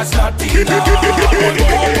remedy, that's not enough. Do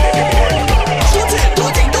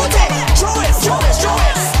ting, show it, show it, show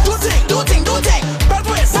it. Do ting, bad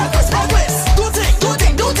ways, bad ways. Do ting,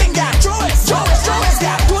 yeah. Show it,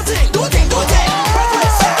 yeah. Do ting, bad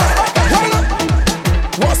ways.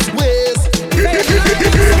 What's ways?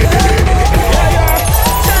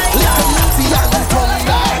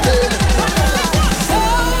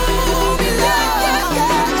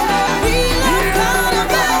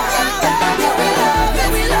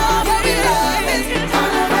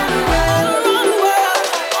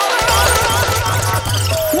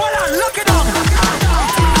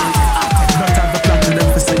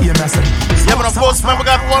 Man, we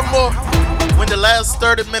got one more. When the last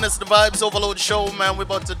 30 minutes of the Vibes Overload show, man. We're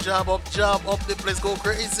about to job up the place, go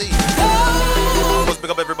crazy. Let's pick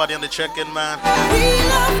up everybody on the check-in, man.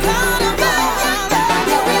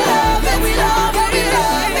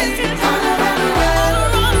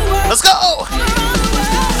 Let's go!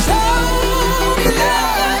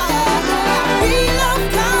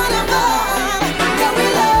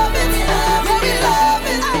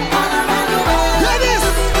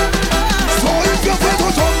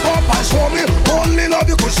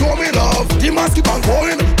 You could show me love. The mask keep on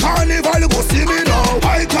going. Carnival, you go see me now.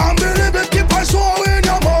 I can't believe it, keep on showing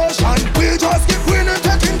your motion. We just keep winning,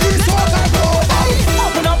 taking this water global.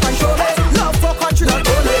 Open up and show me love for country, not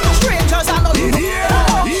only strangers and all in here.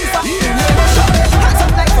 Hands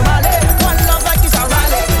up like Somali, one love like it's a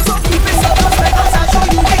rally. So keep it so close, like us, I'll show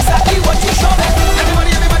you exactly what you show me.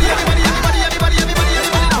 Everybody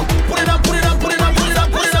now. Put it up, put it up, put it up, put it up,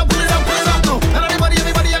 put it up, put it up, put it up now. And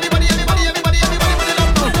everybody.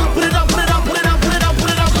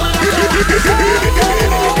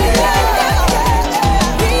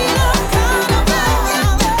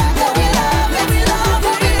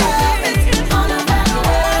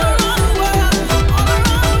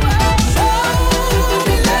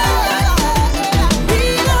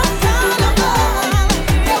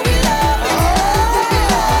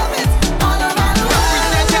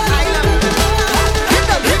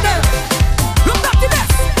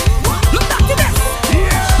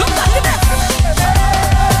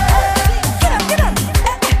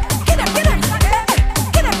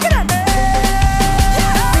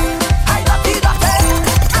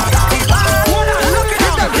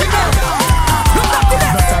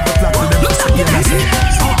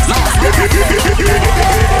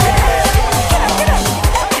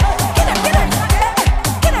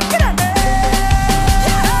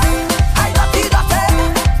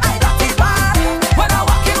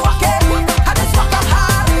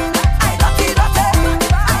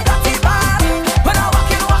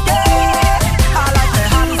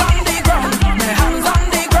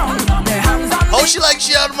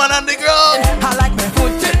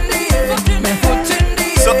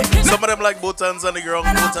 Some of them like both hands on the ground,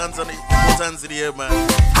 both hands in the air, man.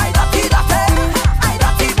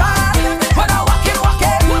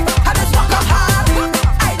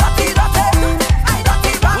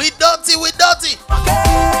 We dirty.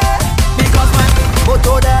 Because my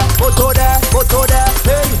photo there,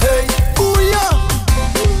 hey, ooh yeah.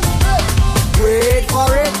 Wait for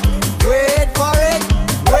it.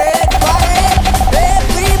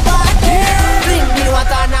 Everybody, bring me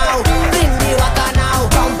water now.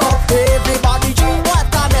 Jump up, everybody.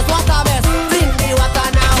 What a mess. Bring me water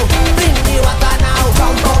now.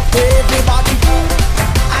 Jump up, everybody.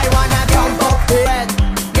 I wanna jump up, wet.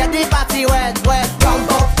 Get the party wet.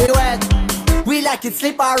 Jump up, wet. We like it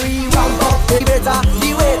slippery. Jump up, the better.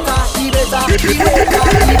 We like it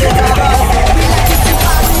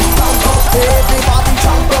slippery. Jump up, everybody.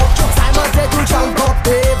 Jump up. Simon said to jump up,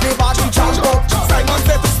 everybody. Jump up. Simon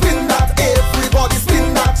said to spin that, everybody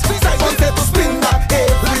spin that. Simon said to spin that,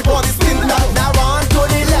 everybody spin that. Now run to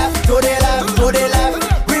the left.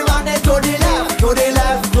 We run it to the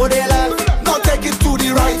left. Now take it to the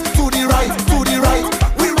right.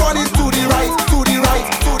 We run it to the right.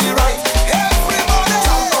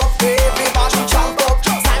 Everybody jump up,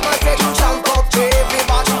 jump up. Simon said to jump up,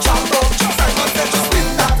 everybody jump up. Simon said to spin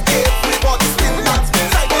that, everybody spin that.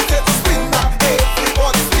 Simon said to spin that,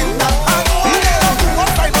 everybody spin that. Do what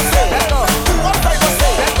Simon said. Do what Simon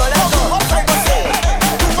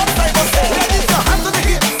said. Raise your hands on the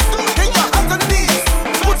hips, take your hands on the knees,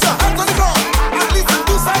 put your hands on the ground, and listen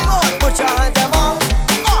to Simon. Put your hands up,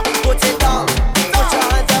 put it down. Put your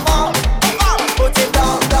hands up, put it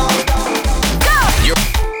down.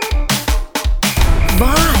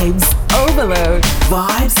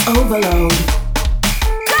 Vibes Overload.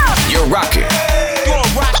 You're rocking.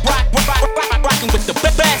 Rocking with the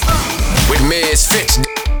best. With Misfits.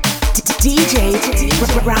 DJ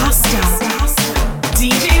Rasta.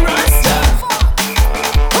 DJ Rasta.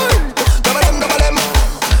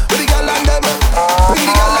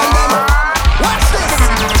 Watch this.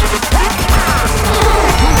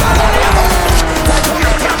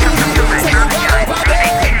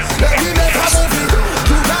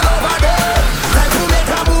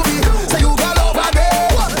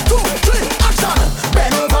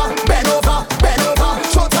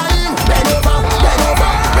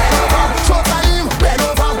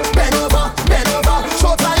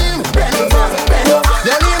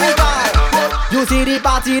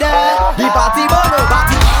 party there, the party bono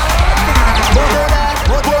party.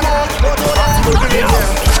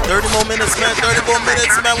 30 more minutes, man. 30 more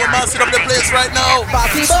minutes, man. We're messing up the place right now.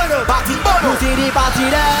 Party bono, you see the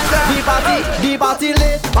party there. The party lit, the party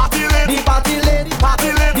lit, the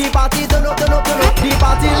party turn up, the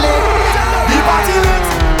party lit, the party lit,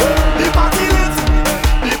 the party lit,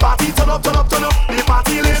 the party turn up, the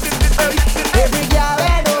party lit. Every girl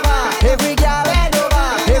head over, every girl head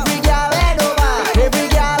over, every girl head over,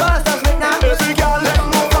 every girl bust us right now. Every girl let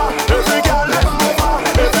over, every girl let over,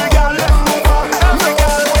 every girl let over, every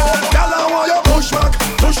girl. Girl, I want you push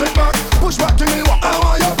back, push back to me. I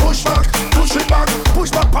want you push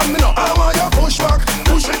back on me now. I want you push back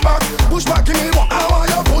to me. I want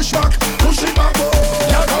you push back, oh.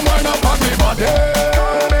 Girl, come wind up on me body.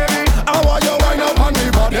 I want you wind up on me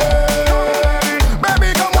body.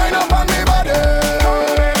 Baby, come wind up on me body.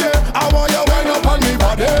 I want you wind up on me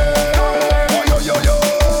body. Oh, yo, yo, yo.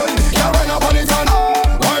 Girl, wind up on it and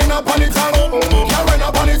wind up on it and girl, wind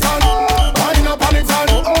up on it and wind up on it and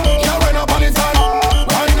girl, wind up on it and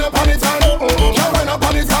wind up on it and girl, wind up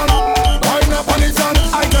on it and wind up on it and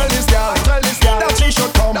I tell this girl that she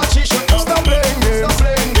should come, stop playing games,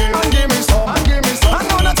 and give me some, I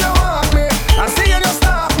know that you want me, I see you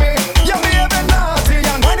stop me, you're behaving naughty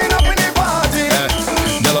and winding up in the party.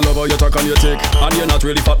 Girl, I love how you talk and you take, and you're not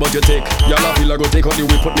really fat but you take. Girl, I feel like go take out the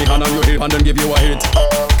whip, put me hand on your hip and then give you a hit.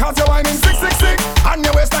 Cause you're whining sick, and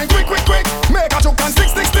your waistline quick, make a choke and stick.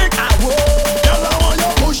 Girl, I want you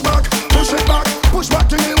push back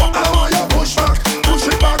to me. I want you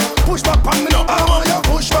push back on me now. I want you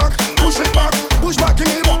push back to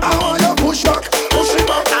me. I want you push back.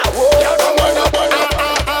 Girl, come wind up.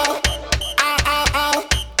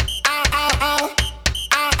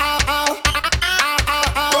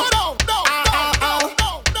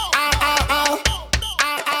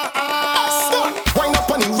 Wind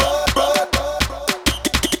up on the road.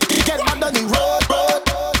 Get mad on the road.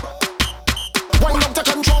 Wind up the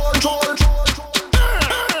control.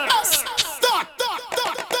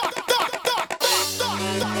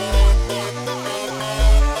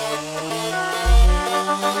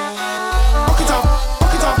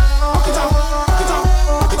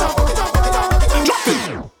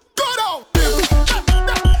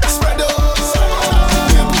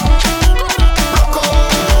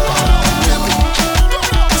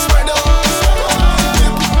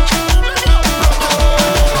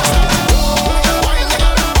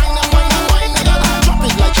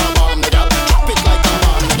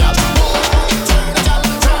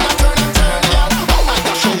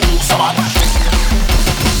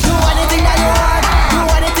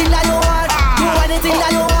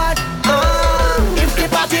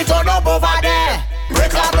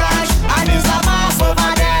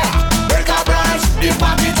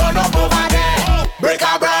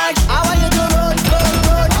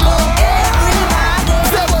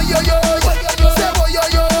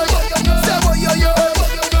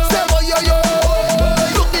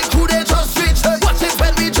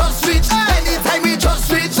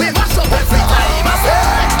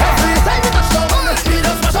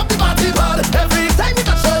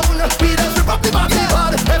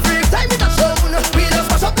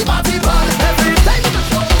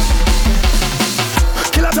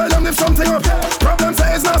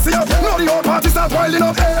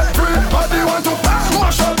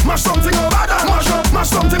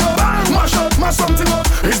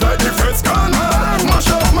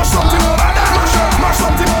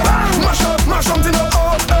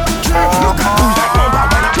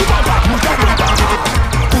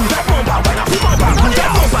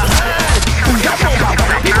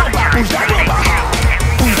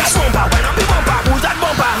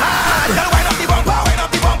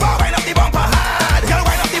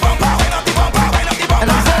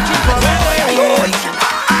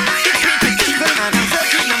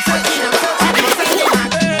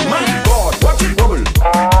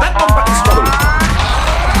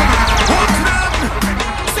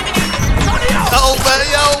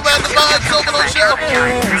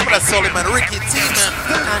 Sally,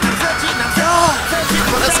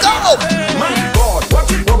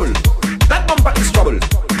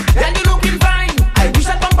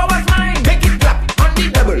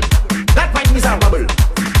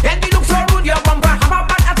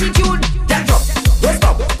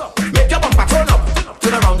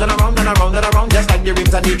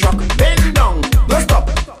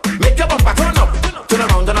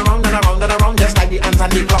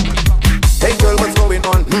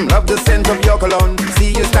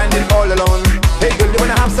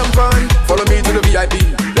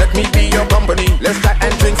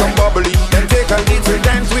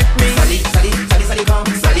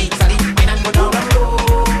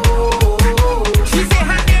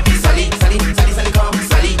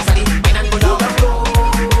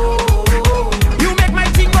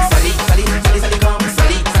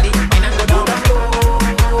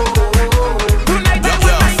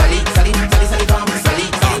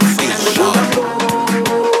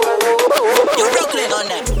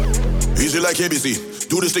 Usually like ABC.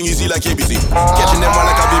 Do this thing easy like ABC. Catching them one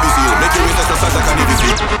like a BBC. Make your waist exercise like an ABC.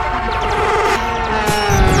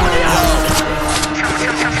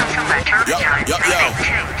 Yo.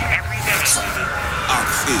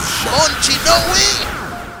 Munchy, no way.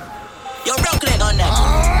 Yo, rock leg on that.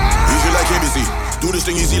 Usually like ABC. Do this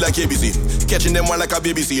thing easy like ABC. Catching them one like a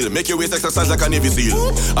baby seal. Make your waist exercise like a Navy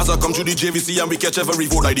SEAL. As I come through the JVC and we catch every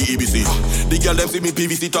vote like the ABC. The girl them see me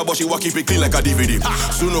PVC top, but she walk keep it clean like a DVD.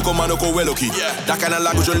 Soon no come and no go well okay. That kind of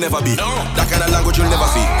language you'll never be. That kind of language you'll never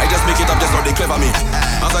see. I just make it up just how they clever me.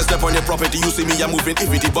 As I step on your property, you see me, I'm moving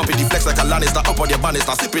iffity, bumpity, flex like a Lannister. Up on your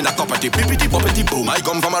banister, sipping a cuppity, bippity, bumpity, boom. I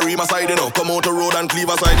come from a Rima side, you know. Come out the road and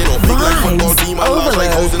Cleaver side, you know. Big like football team and large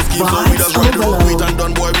like housing scheme. So we just ride the road, sweet and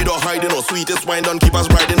done, boy, we don't hide, you know. Sweetest wine done, keep us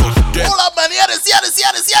riding, you know. Hold up, man, hear this.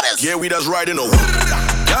 Yeah, we just riding over.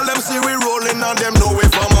 Tell them see we rolling and them know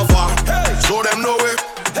it from afar. Show them know it.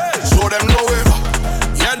 Show them know it.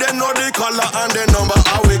 Yeah, they know the color and the number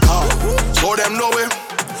how we call. Show them know it.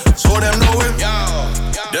 Show them know it.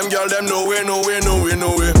 Them girl them know it.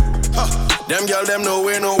 Them girl them know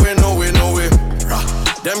it.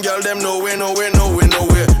 Them girl them know it.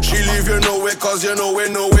 She leave you know it cause you know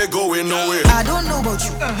it going nowhere. I don't know about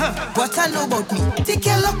you, but I know about me. Take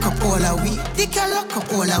a look up all are we.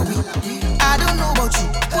 I don't know about you,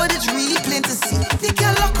 but it's really plain to see. Take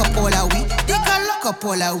a look up all are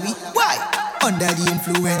we. Why? Under the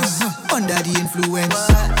influence.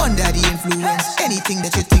 Anything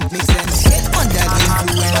that you think makes sense. Under the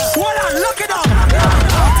influence. Hold on, look it up.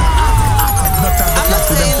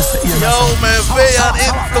 Yo, man, Faye and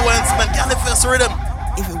influence, man. Got the first rhythm.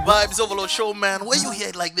 Vibes Overload show, man. Where you hear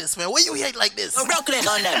it like this, man? Rock leg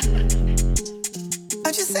on that.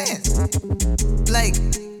 I'm just saying. Like,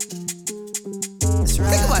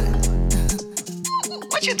 think about it.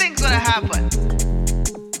 What you think's gonna happen?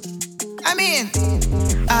 I mean,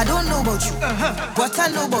 I don't know about you, but I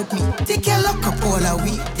know about me. Take a look up all are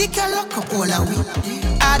we.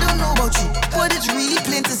 I don't know about you, but it's really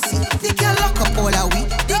plain to see. Take a look up all are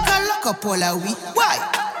we. Why?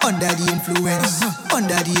 Under the influence.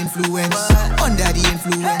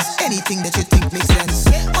 Anything that you think makes sense.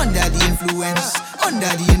 Under the influence.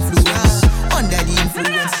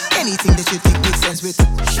 Anything that you think makes sense with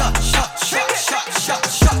shot. Take a shot.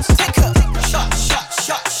 Take that shot.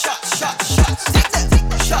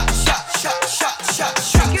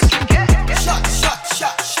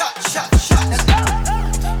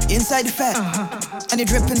 Inside the fat, and you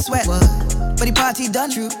dripping sweat. But the party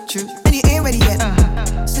done, true, and you ain't ready yet.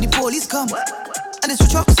 So the police come, and the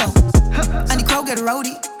switch up sound, and the crowd get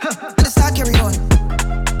rowdy, and the start carry on.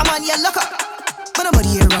 I'm on your lock up, but nobody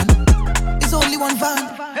here run. It's only one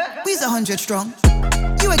van, we's 100 strong.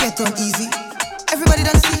 You will get done easy, everybody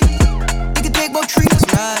done see. You can take about 3,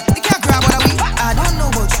 right? They can't grab what are we. I don't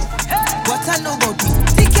know about you, but I know about me.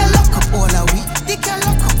 They can lock up all are we.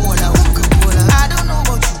 I don't know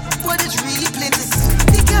about you, but it's really plain to see.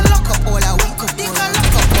 They can lock up all our week. Under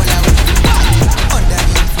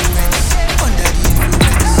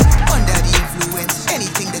the influence.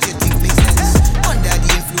 Anything that you think makes sense. Under the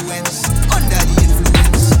influence.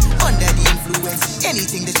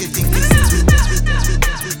 Anything that you think makes sense.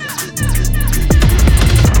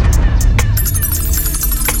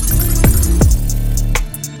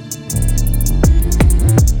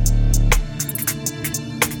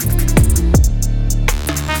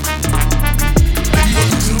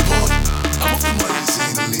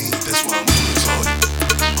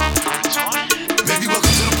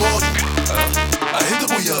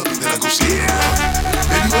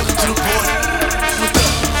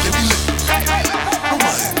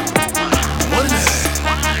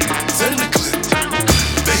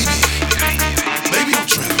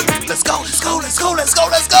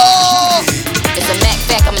 Let's go. It's a Mac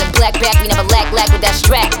back, I'm in a black back, we never lack with that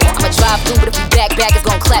strap. I'ma drive through, but if you back, it's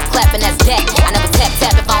gon' clap, and that's that. I never tap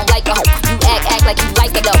if I don't like a hoe. You act like you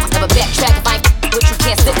like it though. Never backtrack if I ain't with you,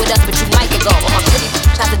 can't sit with us, but you might go. On my pretty,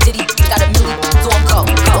 shots of Diddy, got a milli, so I'm go.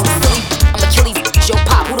 Silly, I'm Achilles, it's your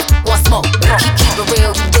pop, who the want smoke? Keep it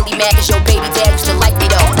real, you really mad cause your baby dad used to like me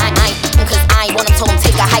though. I ain't, cause I ain't want him, told him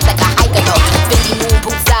take a hike like a hiker though. 50 moon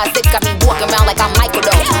boots, size 6, got me walking around like I'm Michael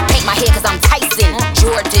though. Paint my hair cause I'm Tyson,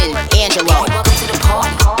 Jordan, Angelo. Welcome to the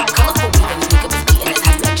party. Colorful weed and we could be beating this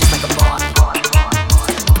house just like a party.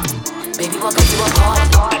 Baby, welcome to a party.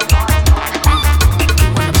 You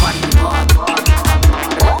wanna party,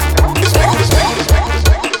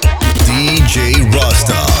 DJ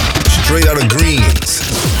Rasta, straight out of Greens,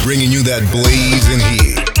 bringing you that blazing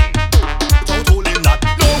heat. No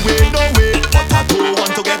way, but I don't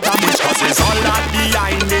want to get damaged cause it's all that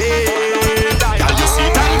behind it. Girl, you see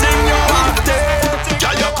that thing you want it.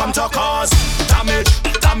 Girl, you come to cause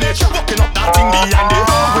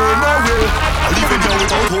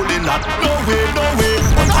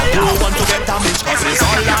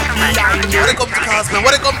come to cause, man?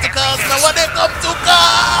 What they come to cause, man? What they come to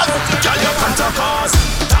cause? Girl, you can't cause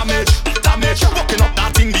damage, damage. Walking up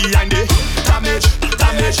that thing behind it. Damage,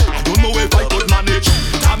 damage. I don't know if I could manage.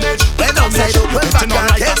 Damage, when outside open back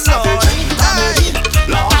and get savage.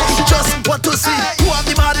 Just want to see who have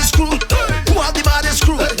the maddest crew. Who have the maddest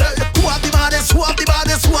crew? Who have the maddest? Who have the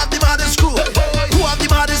maddest? Who have the maddest crew? Who have the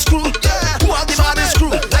maddest crew? Who have the maddest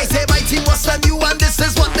crew? I say my team was than you, and this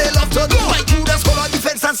is what they love to do. My crew just hold on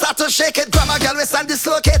defense and start to shake it. Grab a girl waist and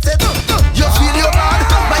dislocate it. You feel your bad?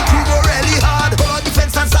 My crew go really hard. Hold on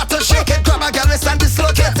defense and start to shake it. Grab a girl waist and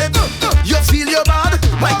dislocate it. You feel your bad?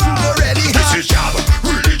 My crew go really hard. This is job,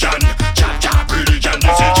 religion, job, job, religion.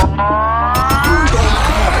 This is job.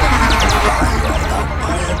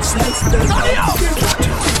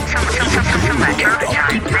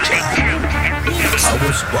 I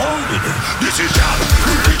was born with it. This is job,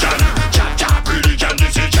 religion, job, job, religion.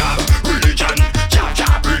 This is job, religion, job,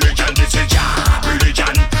 job, religion. This is job,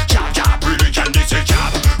 religion, job, job, religion. This is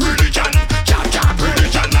job, religion, job, job,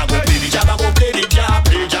 religion. I go play the job, I go play the job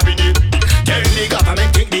in it. Tell the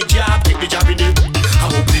government take the job in it. I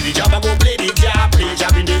go play the job, I go play the job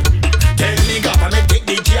in it. Tell the government take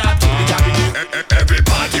the job in it. Every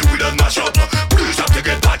party we done mash up. Please have to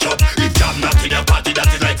get patch up. If job not in your party, that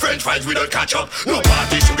is like French fries, we don't catch up. No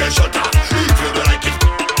party should get shut up. If you don't like it,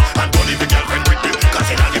 and don't leave your girlfriend with me, cause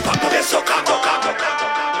in all the pack of the sucker.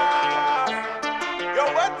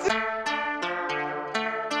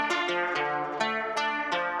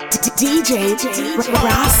 DJ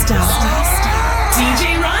Rasta.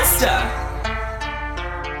 DJ Rasta.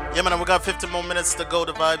 Yeah, man, we got 15 more minutes to go.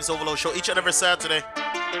 The Vibes Overload Show each and every Saturday.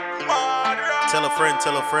 Tell a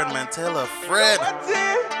friend, man. Tell a friend.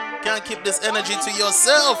 Can't keep this energy to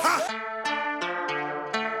yourself.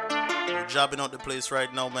 We're jobbing out the place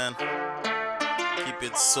right now, man. Keep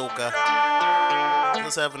it soca.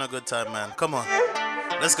 Just having a good time, man. Come on.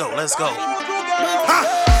 Let's go.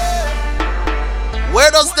 Where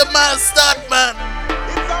does the man start, man?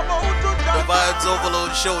 The Vibes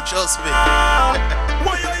Overload Show, trust me.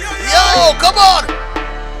 Yo, come on.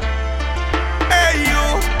 Hey,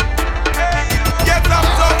 you. Yes, I'm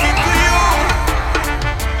talking to you.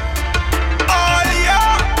 Oh,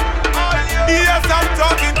 yeah. Yes, I'm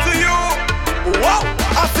talking to you. Wow.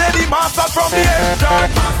 I said the master from the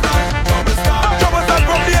entrance. Trouble start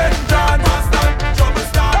from the entrance.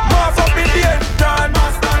 Mass up in the entrance.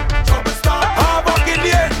 Hard back in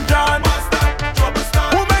the entrance.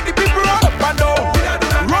 Who make the people run up and down?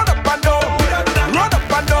 Run up and down. Run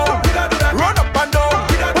up and down. Run up and down.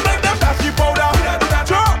 Who make them dash the powder?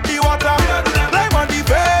 Drop the water. Climb on the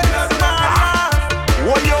fence.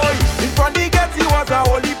 Oi, oi. In front the gate he was a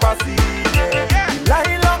holy passy.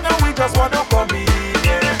 Lie long and we just wanna come in.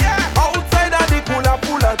 Outside of the cooler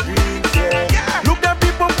full of drinks. Look them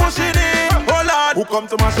people pushing in. Oh Lord. Who come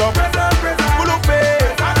to mash up? Who look face?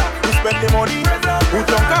 Who spend the money? Who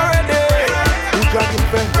drunk already? Who dragging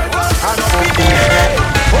pen? And up in the air.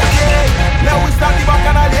 Okay. Now we start the back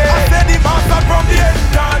and I said the master from the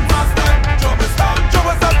entrance. Trouble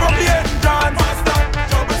start from the entrance.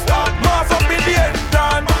 Mass up in the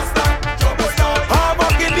entrance. Hard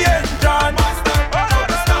back in the entrance.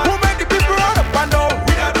 Who make the people run up and down?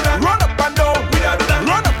 Run up and down.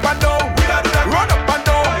 Run up and down. Run up and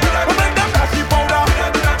down. Who make them dash the powder?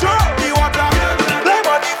 Drop the water. Blame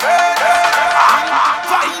on the face.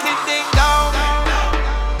 Fight it, ding down.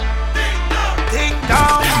 Ding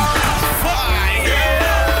down.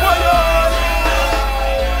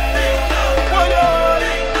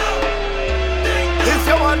 If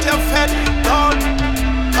you want your fed done,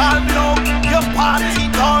 call me out. Your party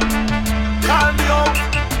done, call me out.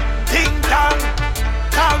 Ding dong,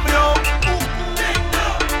 call me out.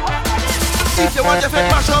 If you want your fed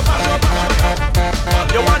mash up,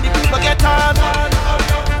 you want the people get on.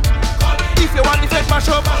 If you want the fed mash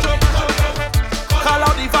up, call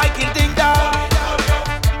out the Viking ding dong.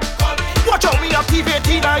 Watch out, we activate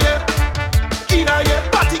in a year.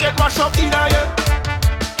 Party get mash up in a year.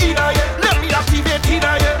 Let me activate in a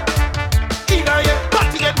year.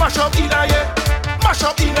 Party get mash up in a year. Mash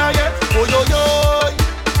up in a year. Oh yo yo.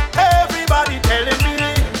 Everybody telling me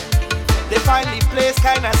they find the place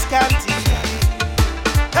kinda scanty.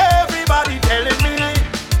 Everybody telling me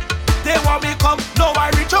they want me come. No, I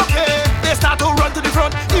reach okay. They start to run to the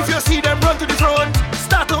front. If you see them run to the front,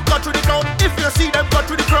 start to cut through the crowd. If you see them cut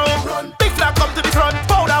through the crowd, big flag come to the front.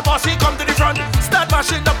 Powder bossy come to the front. Start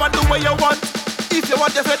mashing up and do what you want. If you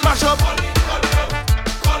want the fed mash up,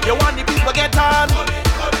 you want the people get on.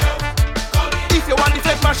 If you want the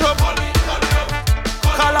fed mash up,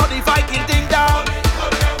 call out the Viking ding down.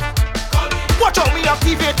 Watch out, we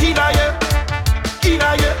activate in a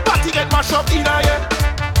year. Party get mash mash up in a ye.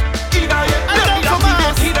 In a ye. Let me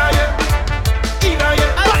activate in a ye. In a ye.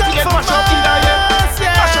 Party get mash up in a ye.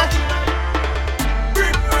 Mash up.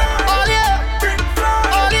 All yeah.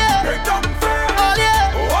 All yeah. All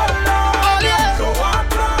yeah. All yeah.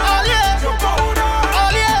 All yeah.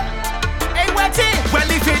 All yeah. Hey, what's it? Well,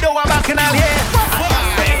 if you don't want back in all here.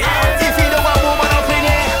 If you don't want woman up in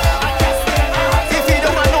here. If you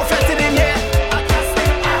don't want no fetting in here.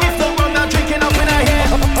 If the rum not drinking up in here.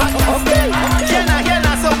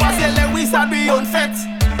 Yeah, so what's it? Let we start we own fete.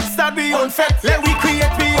 Start we own fete. Let we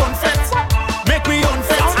create we own fete. Make we own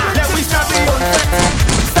fete. Let we start we own fete.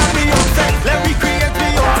 Start we own fete. Let we create we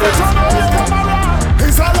own fete.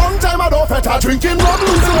 It's a long time I don't fete. Drinking rum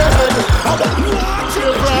losing my head.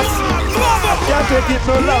 Chill grass. Can't take it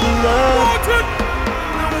no longer.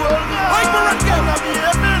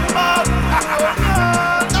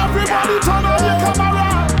 Everybody turn on your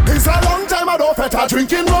camera. It's a long time I don't fete.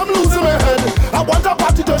 Drinking rum losing my head. I want a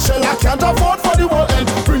party to shell. I can't afford for the world end.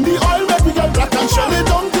 Bring the oil, make me get black and shell it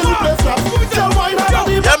down till the place flat. Tell wine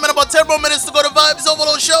and Yeah, man, about 10 more minutes to go to Vibes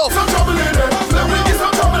Overload Show. Some trouble in there. Let me get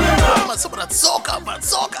some trouble in there. Man, some of that soca, man,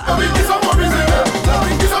 soca. Let me get some worries in there. Let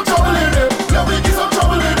me get some trouble in there. Let me get some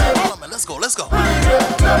trouble in there. Hold on, man, let's go. Let me get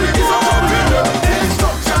some trouble in there.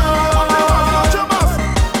 Destruction. Watch your mouth.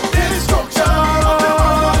 Destruction.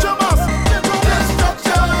 Watch your mouth.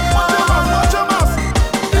 Destruction. Watch your mouth.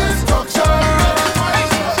 Destruction.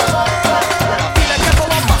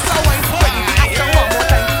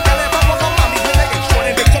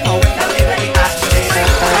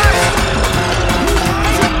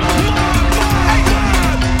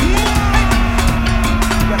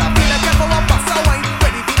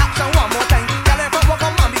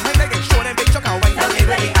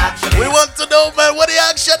 We want to know, man, what the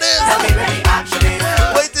action is.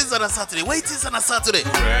 Wait is on a Saturday. Wait is on a Saturday.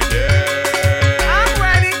 I'm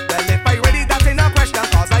ready. Well, if I ready, that's in a question.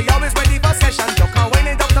 Cause I always ready for session. You can't win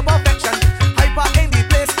it up to perfection. Hyper in the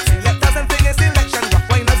place. Selectors and finish selection. Rough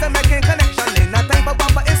winers and making connection. Ain't no time for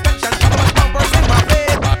bumper inspection. Bumpers in my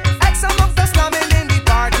plate. X amongst the slamming in the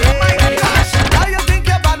party. Now you think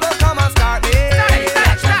your bad will come and start me.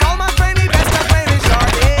 All my friend, the best of friend is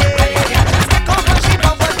shorty. Stick on when she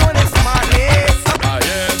bumper doing it smartly. I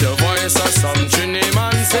hear the voice of some Trini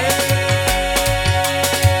man say.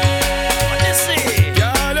 What you say?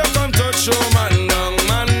 Girl, you come touch your man down,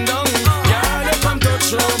 man down. Girl, you come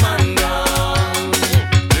touch your man down.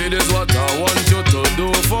 It is what I want you to do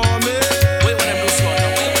for me. Wait, what them do, Scott?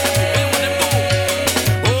 Wait, what them do?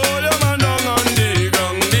 Hold your man down on the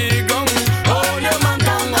ground, the ground. Hold your man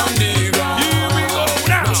down on the ground. Here we go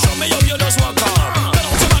now. Now show me how you just walk on. Get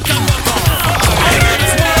out your back and walk on.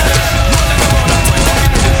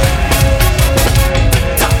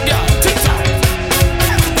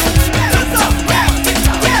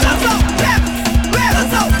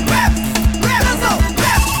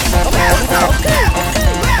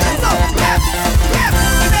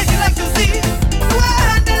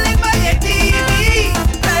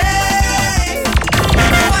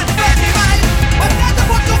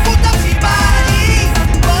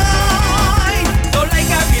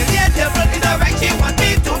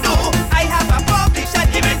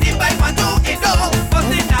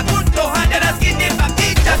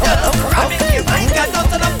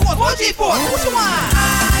 What you want?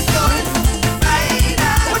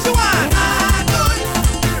 What you want?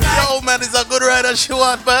 Yo, man, it's a good rider she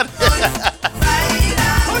want, man.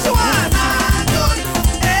 What you want?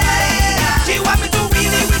 She want me to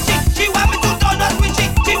wheelie with it. She want me to donut with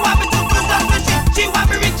it. She want me to do that with it. She want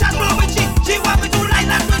me rich and roll with it. She want me to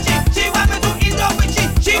line up with it. She want me to indoor with it.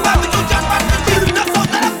 She want me to jump on with it. That's all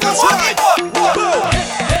that I'm going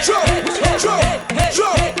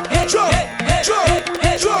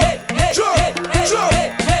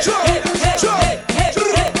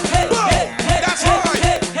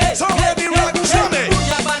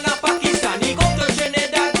Pakistani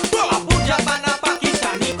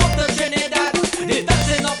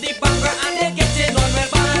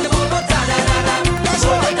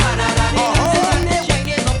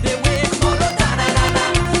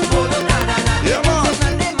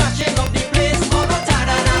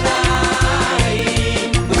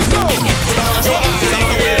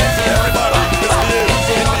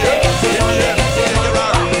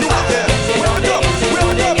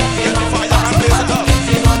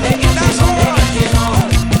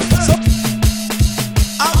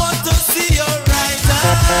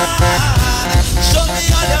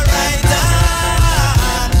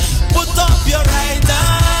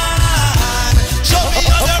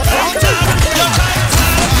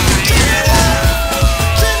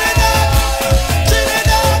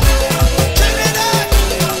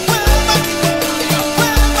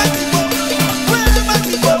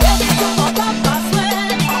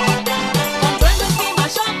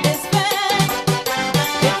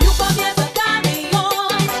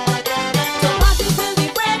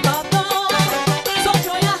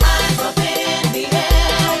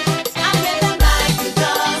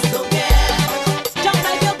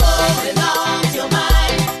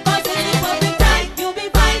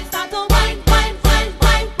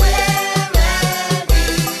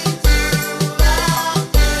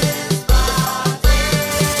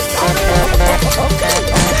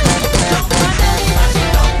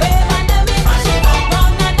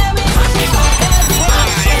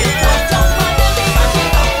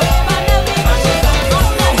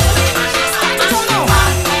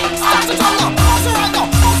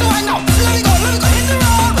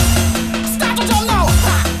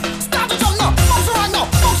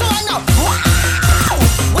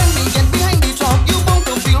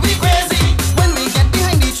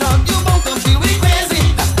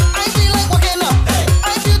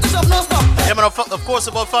man, of course,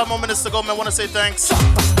 about 5 more minutes to go, man. I want to say thanks.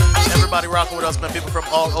 Everybody rocking with us, man. People from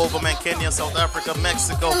all over, man. Kenya, South Africa,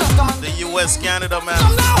 Mexico, the US, Canada, man.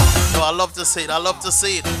 Yo, I love to see it. I love to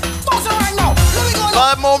see it.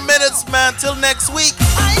 5 more minutes, man. Till next week.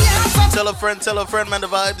 Tell a friend, man. The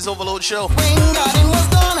Vibes Overload Show.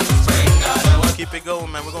 Keep it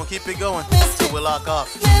going, man. We're going to keep it going till we lock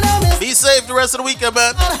off. Be safe the rest of the weekend,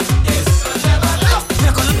 man.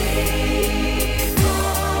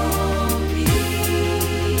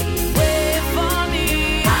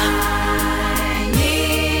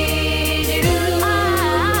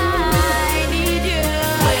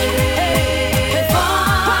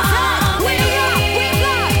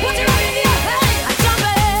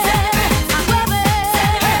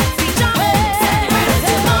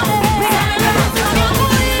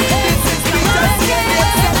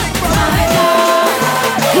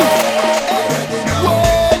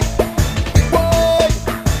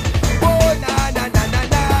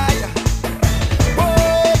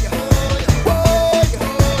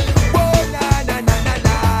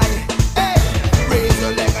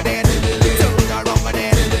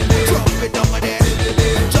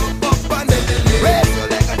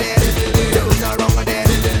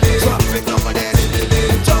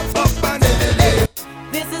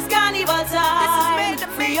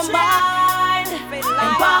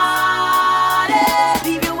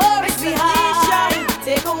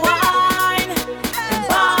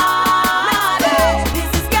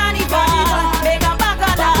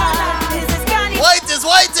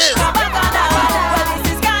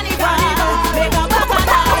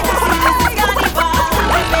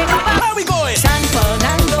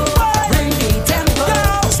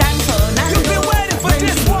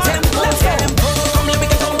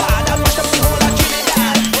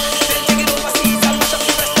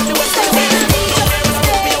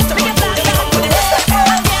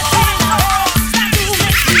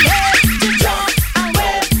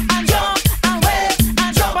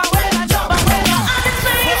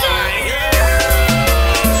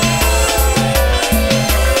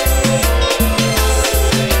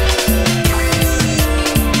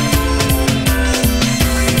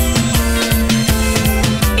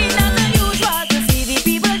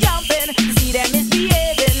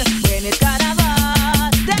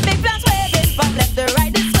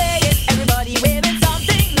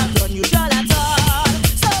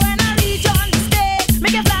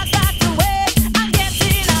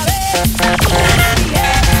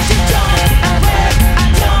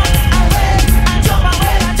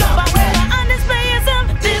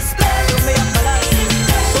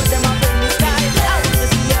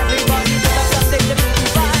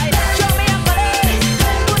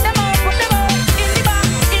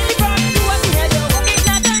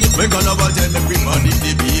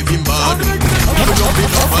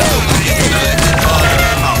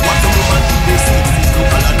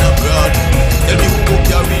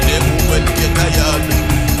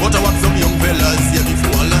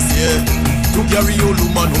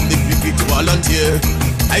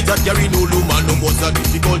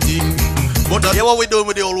 Yeah, what we doing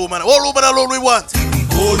with the old woman? Old woman alone we want.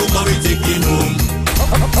 Old woman we taking home.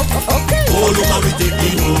 Old woman we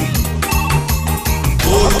taking home.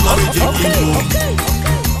 Old woman we taking home.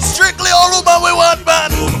 Strictly old woman we want, man.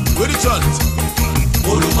 Where the chant?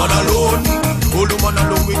 Old woman alone. Old woman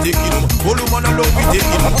alone we taking home. Old woman alone we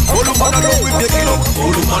taking home. Old woman alone we taking home.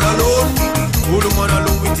 Old woman alone. Old woman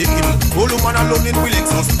alone we taking home. Old woman alone in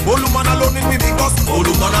Willixos. Old woman alone in Bibigos. Old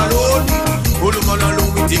woman alone. Old woman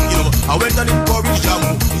alone we taking home. I went and encouraged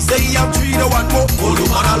Jammu. He say he have 3 to 1 more. Old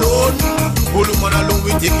woman alone. Old woman alone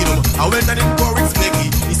we taking home. I went and encouraged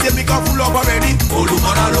Becky. He say me got full up already. Old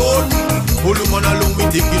woman alone. Old woman alone we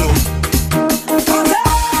taking home.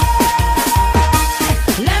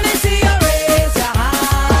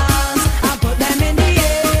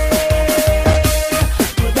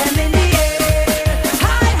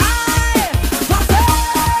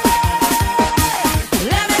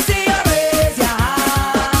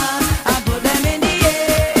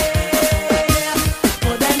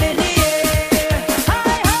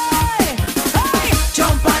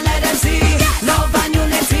 Jump and let them see love and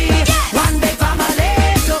unity. One big family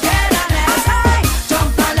together.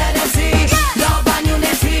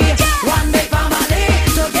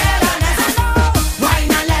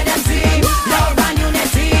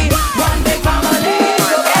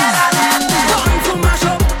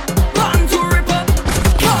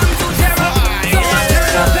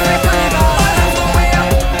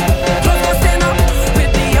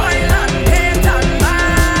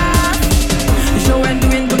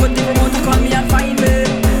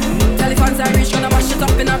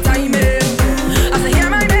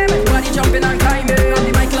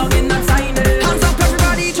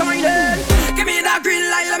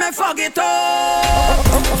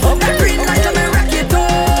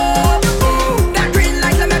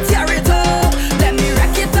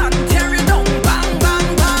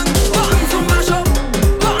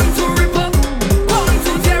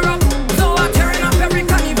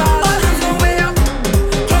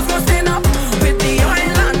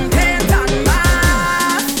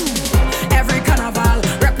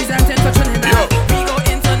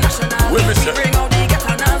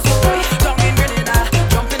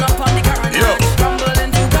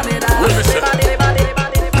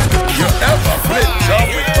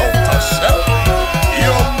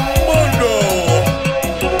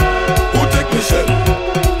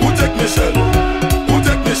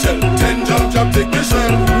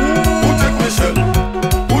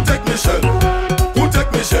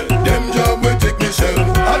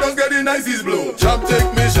 the nicest blow. Chop take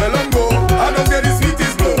me shell and go. I don't get the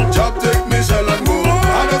sweetest blow. Chop take me shell and go.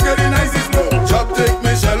 I don't get the nicest blow. Chop take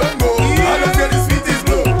me shell and go. I don't get the sweetest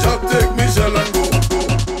blow. Chop take me shell and go.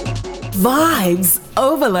 Vibes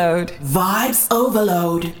Overload. Vibes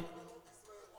Overload.